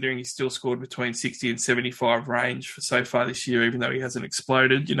C, considering he's still scored between 60 and 75 range for so far this year, even though he hasn't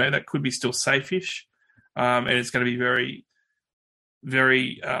exploded. That could be still safe-ish. And it's going to be very,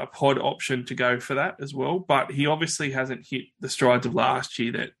 very pod option to go for that as well. But he obviously hasn't hit the strides of last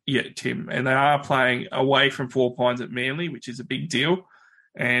year yet, Tim. And they are playing away from Four Pines at Manly, which is a big deal.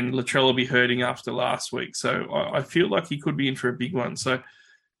 And Latrell will be hurting after last week. So I feel like he could be in for a big one. So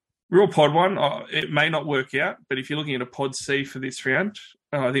real pod one, it may not work out, but if you're looking at a pod C for this round,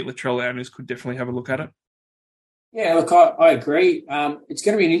 I think Latrell owners could definitely have a look at it. Yeah, look, I agree. It's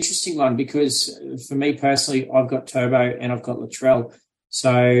going to be an interesting one because for me personally, I've got Turbo and I've got Latrell.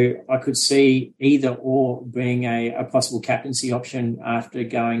 So I could see either or being a possible captaincy option after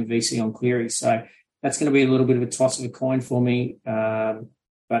going VC on Cleary. So that's going to be a little bit of a toss of a coin for me.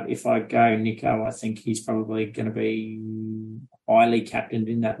 But if I go Nico, I think he's probably going to be highly captained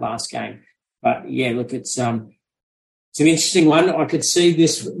in that last game. But yeah, look, it's an interesting one. I could see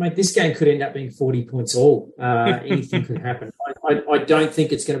this, mate. This game could end up being 40 points all. Anything could happen. I don't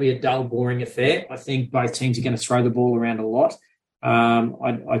think it's going to be a dull, boring affair. I think both teams are going to throw the ball around a lot.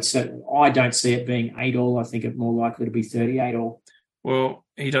 I don't see it being 8 all. I think it's more likely to be 38 all. Well,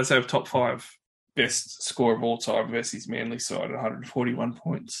 he does have top 5 best score of all time versus Manly side at 141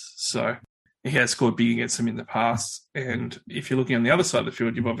 points. So he has scored big against them in the past. And if you're looking on the other side of the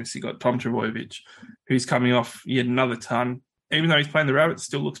field, you've obviously got Tom Trbojevic, who's coming off yet another ton. Even though he's playing the Rabbits,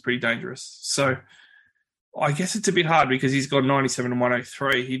 still looks pretty dangerous. So I guess it's a bit hard because he's got 97 and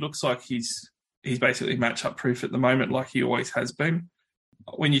 103. He looks like he's basically match-up proof at the moment, like he always has been.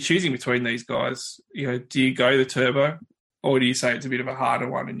 When you're choosing between these guys, do you go the Turbo, or do you say it's a bit of a harder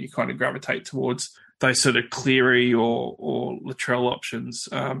one and you kind of gravitate towards those sort of Cleary or Latrell options?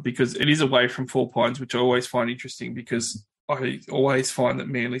 Because it is away from Four Pines, which I always find interesting because I always find that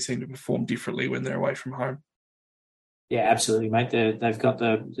Manly seem to perform differently when they're away from home. Yeah, absolutely, mate. They've got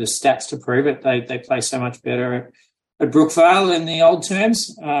the stats to prove it. They play so much better at Brookvale in the old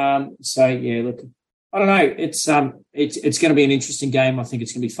terms. So yeah, look, I don't know. It's going to be an interesting game. I think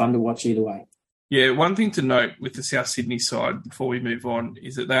it's going to be fun to watch either way. Yeah, one thing to note with the South Sydney side before we move on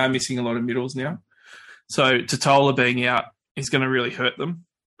is that they are missing a lot of middles now. So Totola being out is going to really hurt them.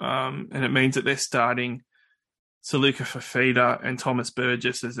 And it means that they're starting Saluka Fafita and Thomas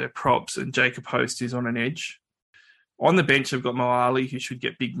Burgess as their props, and Jacob Host is on an edge. On the bench, they've got Moali, who should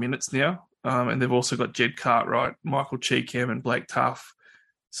get big minutes now. And they've also got Jed Cartwright, Michael Cheekham and Blake Tuff.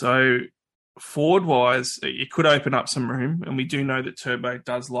 So forward-wise, it could open up some room. And we do know that Turbo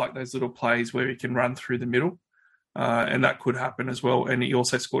does like those little plays where he can run through the middle. And that could happen as well. And he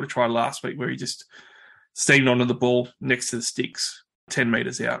also scored a try last week where he just steamed onto the ball next to the sticks, 10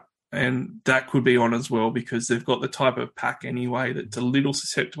 metres out. And that could be on as well because they've got the type of pack anyway that's a little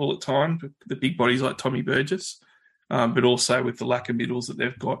susceptible at times with the big bodies like Tommy Burgess, but also with the lack of middles that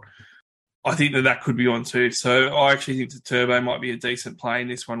they've got. I think that could be on too. So I actually think the Turbo might be a decent play in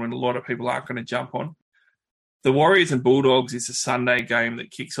this one when a lot of people aren't going to jump on. The Warriors and Bulldogs is a Sunday game that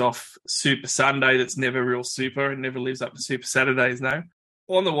kicks off Super Sunday that's never real super and never lives up to Super Saturday's name.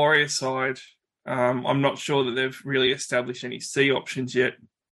 On the Warriors side, I'm not sure that they've really established any C options yet.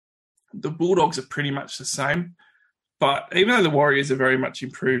 The Bulldogs are pretty much the same. But even though the Warriors are very much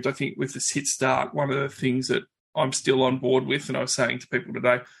improved, I think with this hit start, one of the things that I'm still on board with, and I was saying to people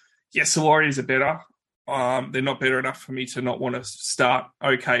today, yes, the Warriors are better. They're not better enough for me to not want to start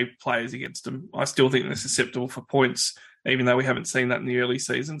okay players against them. I still think they're susceptible for points, even though we haven't seen that in the early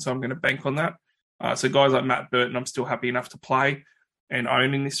season. So I'm going to bank on that. So guys like Matt Burton, I'm still happy enough to play and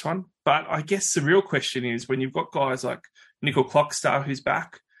own in this one. But I guess the real question is when you've got guys like Nickel Clockstar, who's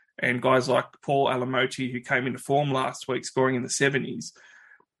back, and guys like Paul Alamoti, who came into form last week, scoring in the 70s,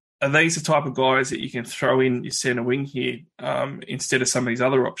 are these the type of guys that you can throw in your centre wing here instead of some of these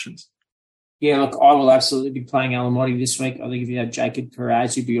other options? Yeah, look, I will absolutely be playing Alamotti this week. I think if you had Jacob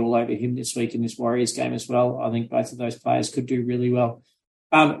Perez, you'd be all over him this week in this Warriors game as well. I think both of those players could do really well.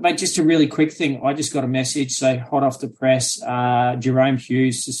 Mate, just a really quick thing. I just got a message, so hot off the press, Jerome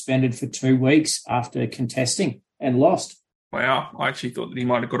Hughes suspended for 2 weeks after contesting and lost. Wow, I actually thought that he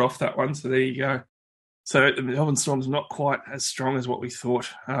might have got off that one, so there you go. So the Melbourne Storm's not quite as strong as what we thought,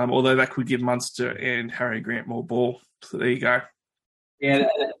 although that could give Munster and Harry Grant more ball. So there you go. Yeah,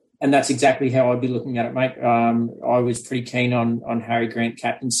 and that's exactly how I'd be looking at it, mate. I was pretty keen on Harry Grant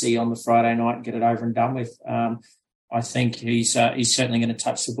captaincy on the Friday night and get it over and done with. I think he's certainly going to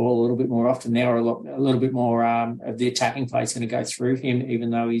touch the ball a little bit more often now, or a little bit more of the attacking play is going to go through him,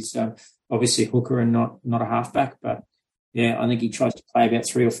 even though he's obviously a hooker and not a halfback. But yeah, I think he tries to play about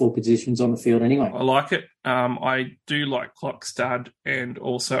 3 or 4 positions on the field anyway. I like it. I do like Clockstud and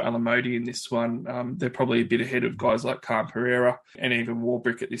also Alamodi in this one. They're probably a bit ahead of guys like Khan Pereira and even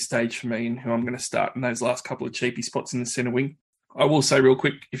Warbrick at this stage for me, and who I'm going to start in those last couple of cheapy spots in the centre wing. I will say real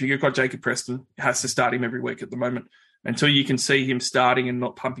quick, if you've got Jacob Preston, it has to start him every week at the moment. Until you can see him starting and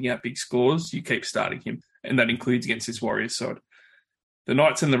not pumping out big scores, you keep starting him. And that includes against this Warriors side. The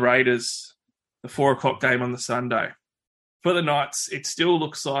Knights and the Raiders, the 4 o'clock game on the Sunday. For the Knights, it still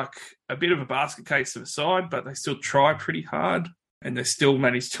looks like a bit of a basket case of a side, but they still try pretty hard and they still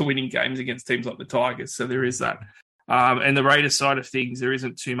manage to winning games against teams like the Tigers. So there is that. And the Raiders side of things, there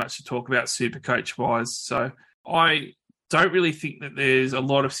isn't too much to talk about Supercoach-wise. So I don't really think that there's a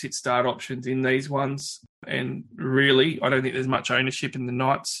lot of sit-start options in these ones. And really, I don't think there's much ownership in the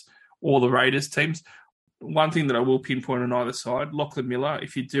Knights or the Raiders teams. One thing that I will pinpoint on either side, Lachlan Miller,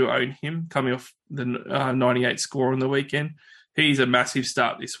 if you do own him, coming off the 98 score on the weekend, he's a massive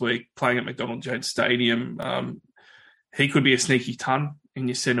start this week, playing at McDonald Jones Stadium. He could be a sneaky ton in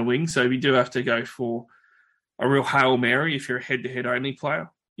your centre wing. So if you do have to go for a real Hail Mary, if you're a head-to-head only player,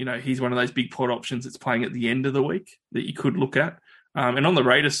 he's one of those big pot options that's playing at the end of the week that you could look at. And on the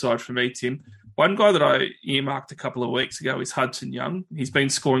Raiders side for me, Tim, one guy that I earmarked a couple of weeks ago is Hudson Young. He's been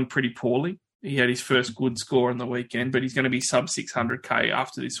scoring pretty poorly. He had his first good score on the weekend, but he's going to be sub 600K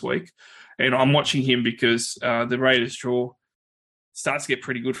after this week. And I'm watching him because the Raiders draw starts to get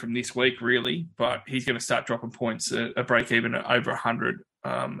pretty good from this week, really, but he's going to start dropping points at a break-even at over 100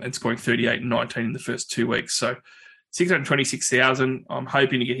 and scoring 38 and 19 in the first 2 weeks. So 626,000. I'm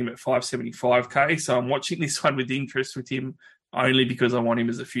hoping to get him at 575K. So I'm watching this one with interest with him only because I want him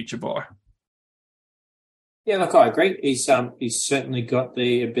as a future buy. Yeah, look, I agree. He's certainly got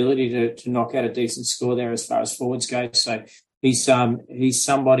the ability to knock out a decent score there as far as forwards go. So he's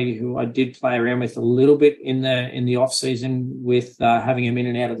somebody who I did play around with a little bit in the off season with having him in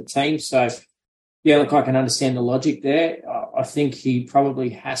and out of the team. So yeah, look, I can understand the logic there. I think he probably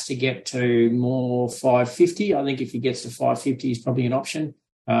has to get to more 550. I think if he gets to 550, he's probably an option,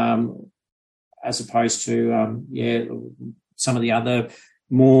 as opposed to some of the other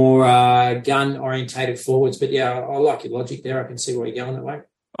more gun-orientated forwards. But, yeah, I like your logic there. I can see where you're going that way.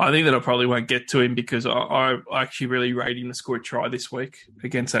 I think that I probably won't get to him because I actually really rate him to score a try this week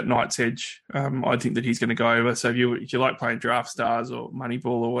against that Knights Edge. I think that he's going to go over. So if you like playing Draft Stars or Moneyball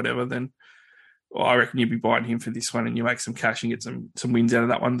or whatever, then I reckon you'd be buying him for this one and you make some cash and get some wins out of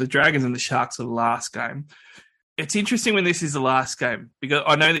that one. The Dragons and the Sharks are the last game. It's interesting when this is the last game because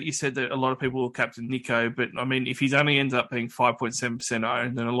I know that you said that a lot of people will captain Nico, but I mean, if he's only ends up being 5.7%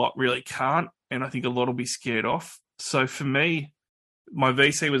 owned, then a lot really can't. And I think a lot will be scared off. So for me, my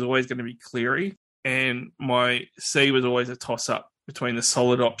VC was always going to be Cleary and my C was always a toss-up between the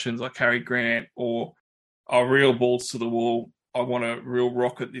solid options like Harry Grant or a real balls to the wall. I want a real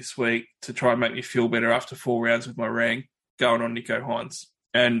rocket this week to try and make me feel better after 4 rounds with my rank going on Nico Hines.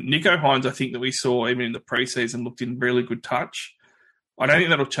 And Nico Hines, I think that we saw even in the preseason, looked in really good touch. I don't think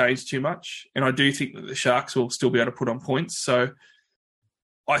that'll change too much. And I do think that the Sharks will still be able to put on points. So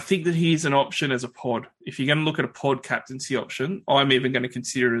I think that he's an option as a pod. If you're going to look at a pod captaincy option, I'm even going to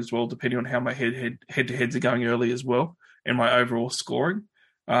consider it as well, depending on how my head-to-heads are going early as well and my overall scoring.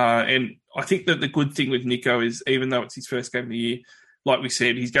 And I think that the good thing with Nico is, even though it's his first game of the year, like we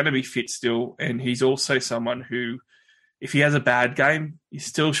said, he's going to be fit still. And he's also someone who, if he has a bad game, you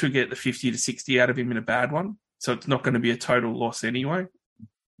still should get the 50 to 60 out of him in a bad one. So it's not going to be a total loss anyway.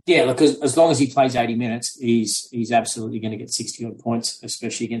 Yeah, look, as long as he plays 80 minutes, he's absolutely going to get 60-odd points,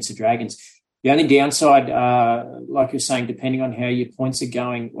 especially against the Dragons. The only downside, like you're saying, depending on how your points are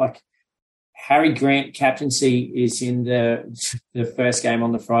going, like Harry Grant captaincy is in the first game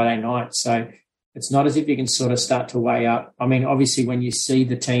on the Friday night. So it's not as if you can sort of start to weigh up. I mean, obviously, when you see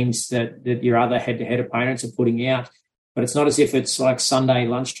the teams that your other head-to-head opponents are putting out, but it's not as if it's like Sunday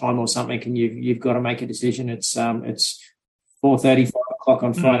lunchtime or something and you've got to make a decision. It's 4:30, 5 o'clock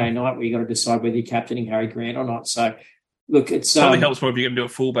on Friday night where you've got to decide whether you're captaining Harry Grant or not. So, look, it's... probably helps more if you can do a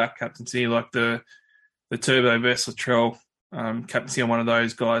fullback captaincy like the Turbo versus Latrell captaincy on one of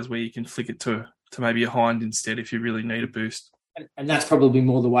those guys where you can flick it to maybe a Hind instead if you really need a boost. And that's probably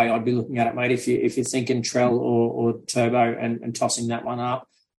more the way I'd be looking at it, mate. If you're thinking Trell or Turbo and tossing that one up,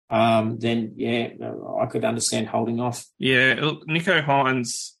 then, yeah, I could understand holding off. Yeah, look, Nico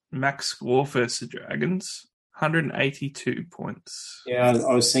Hines' max score versus the Dragons, 182 points. Yeah,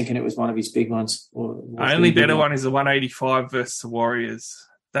 I was thinking it was one of his big ones. Only better one is the 185 versus the Warriors.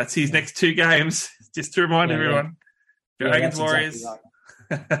 That's his next 2 games, just to remind everyone. Yeah. Dragons, Warriors.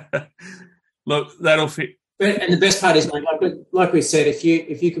 Exactly right. Look, that'll fit. And the best part is, mate, like we said, if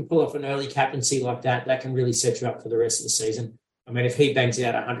you can pull off an early captaincy like that can really set you up for the rest of the season. I mean, if he bangs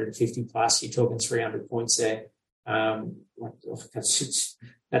out 150 plus, you're talking 300 points there.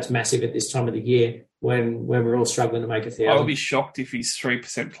 That's massive at this time of the year when we're all struggling to make 1,000. I would be shocked if he's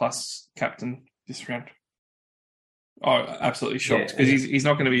 3% plus captain this round. Oh, absolutely shocked because he's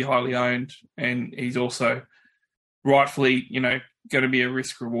not going to be highly owned, and he's also rightfully, going to be a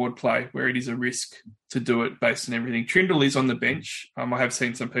risk-reward play where it is a risk to do it based on everything. Trindle is on the bench. I have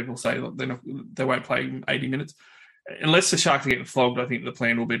seen some people say that they won't play 80 minutes. Unless the Sharks are getting flogged, I think the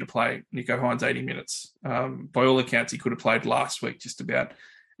plan will be to play Nico Hines 80 minutes. By all accounts, he could have played last week just about.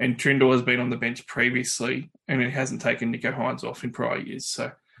 And Trindle has been on the bench previously, and it hasn't taken Nico Hines off in prior years.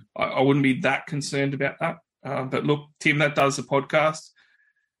 So I wouldn't be that concerned about that. But look, Tim, that does the podcast.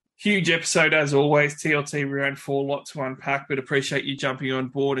 Huge episode as always. TLT round 4, lot to unpack, but appreciate you jumping on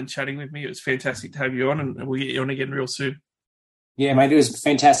board and chatting with me. It was fantastic to have you on, and we'll get you on again real soon. Yeah, mate, it was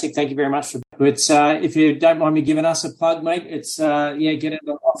fantastic. Thank you very much. If you don't mind me giving us a plug, mate, it's get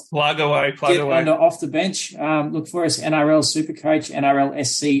into plug away. Under Off the Bench. Look for us, NRL Supercoach, NRL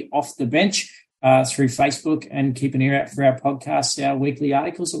SC Off the Bench through Facebook, and keep an ear out for our podcasts, our weekly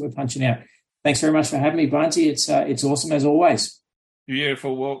articles that we're punching out. Thanks very much for having me, Barnesy. It's awesome as always.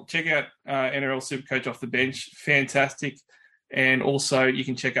 Beautiful. Well, check out NRL Supercoach Off the Bench. Fantastic. And also you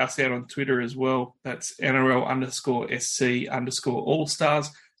can check us out on Twitter as well. That's NRL_SC_Allstars.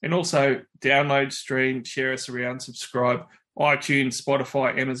 And also download, stream, share us around, subscribe, iTunes,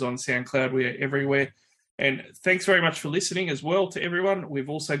 Spotify, Amazon, SoundCloud. We are everywhere. And thanks very much for listening as well to everyone. We've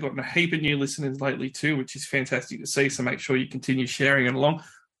also gotten a heap of new listeners lately too, which is fantastic to see. So make sure you continue sharing it along.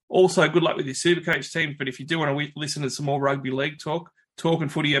 Also, good luck with your Supercoach team. But if you do want to listen to some more rugby league Talk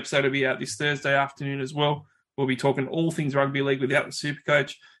and Footy episode will be out this Thursday afternoon as well. We'll be talking all things rugby league without the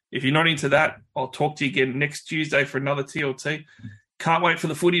Supercoach. If you're not into that, I'll talk to you again next Tuesday for another TLT. Can't wait for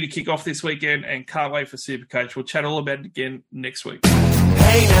the footy to kick off this weekend, and can't wait for Supercoach. We'll chat all about it again next week.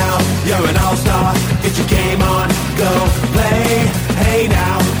 Hey now, you're an all-star. Get your game on, go play. Hey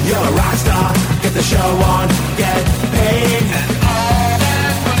now, you're a rock star. Get the show on, get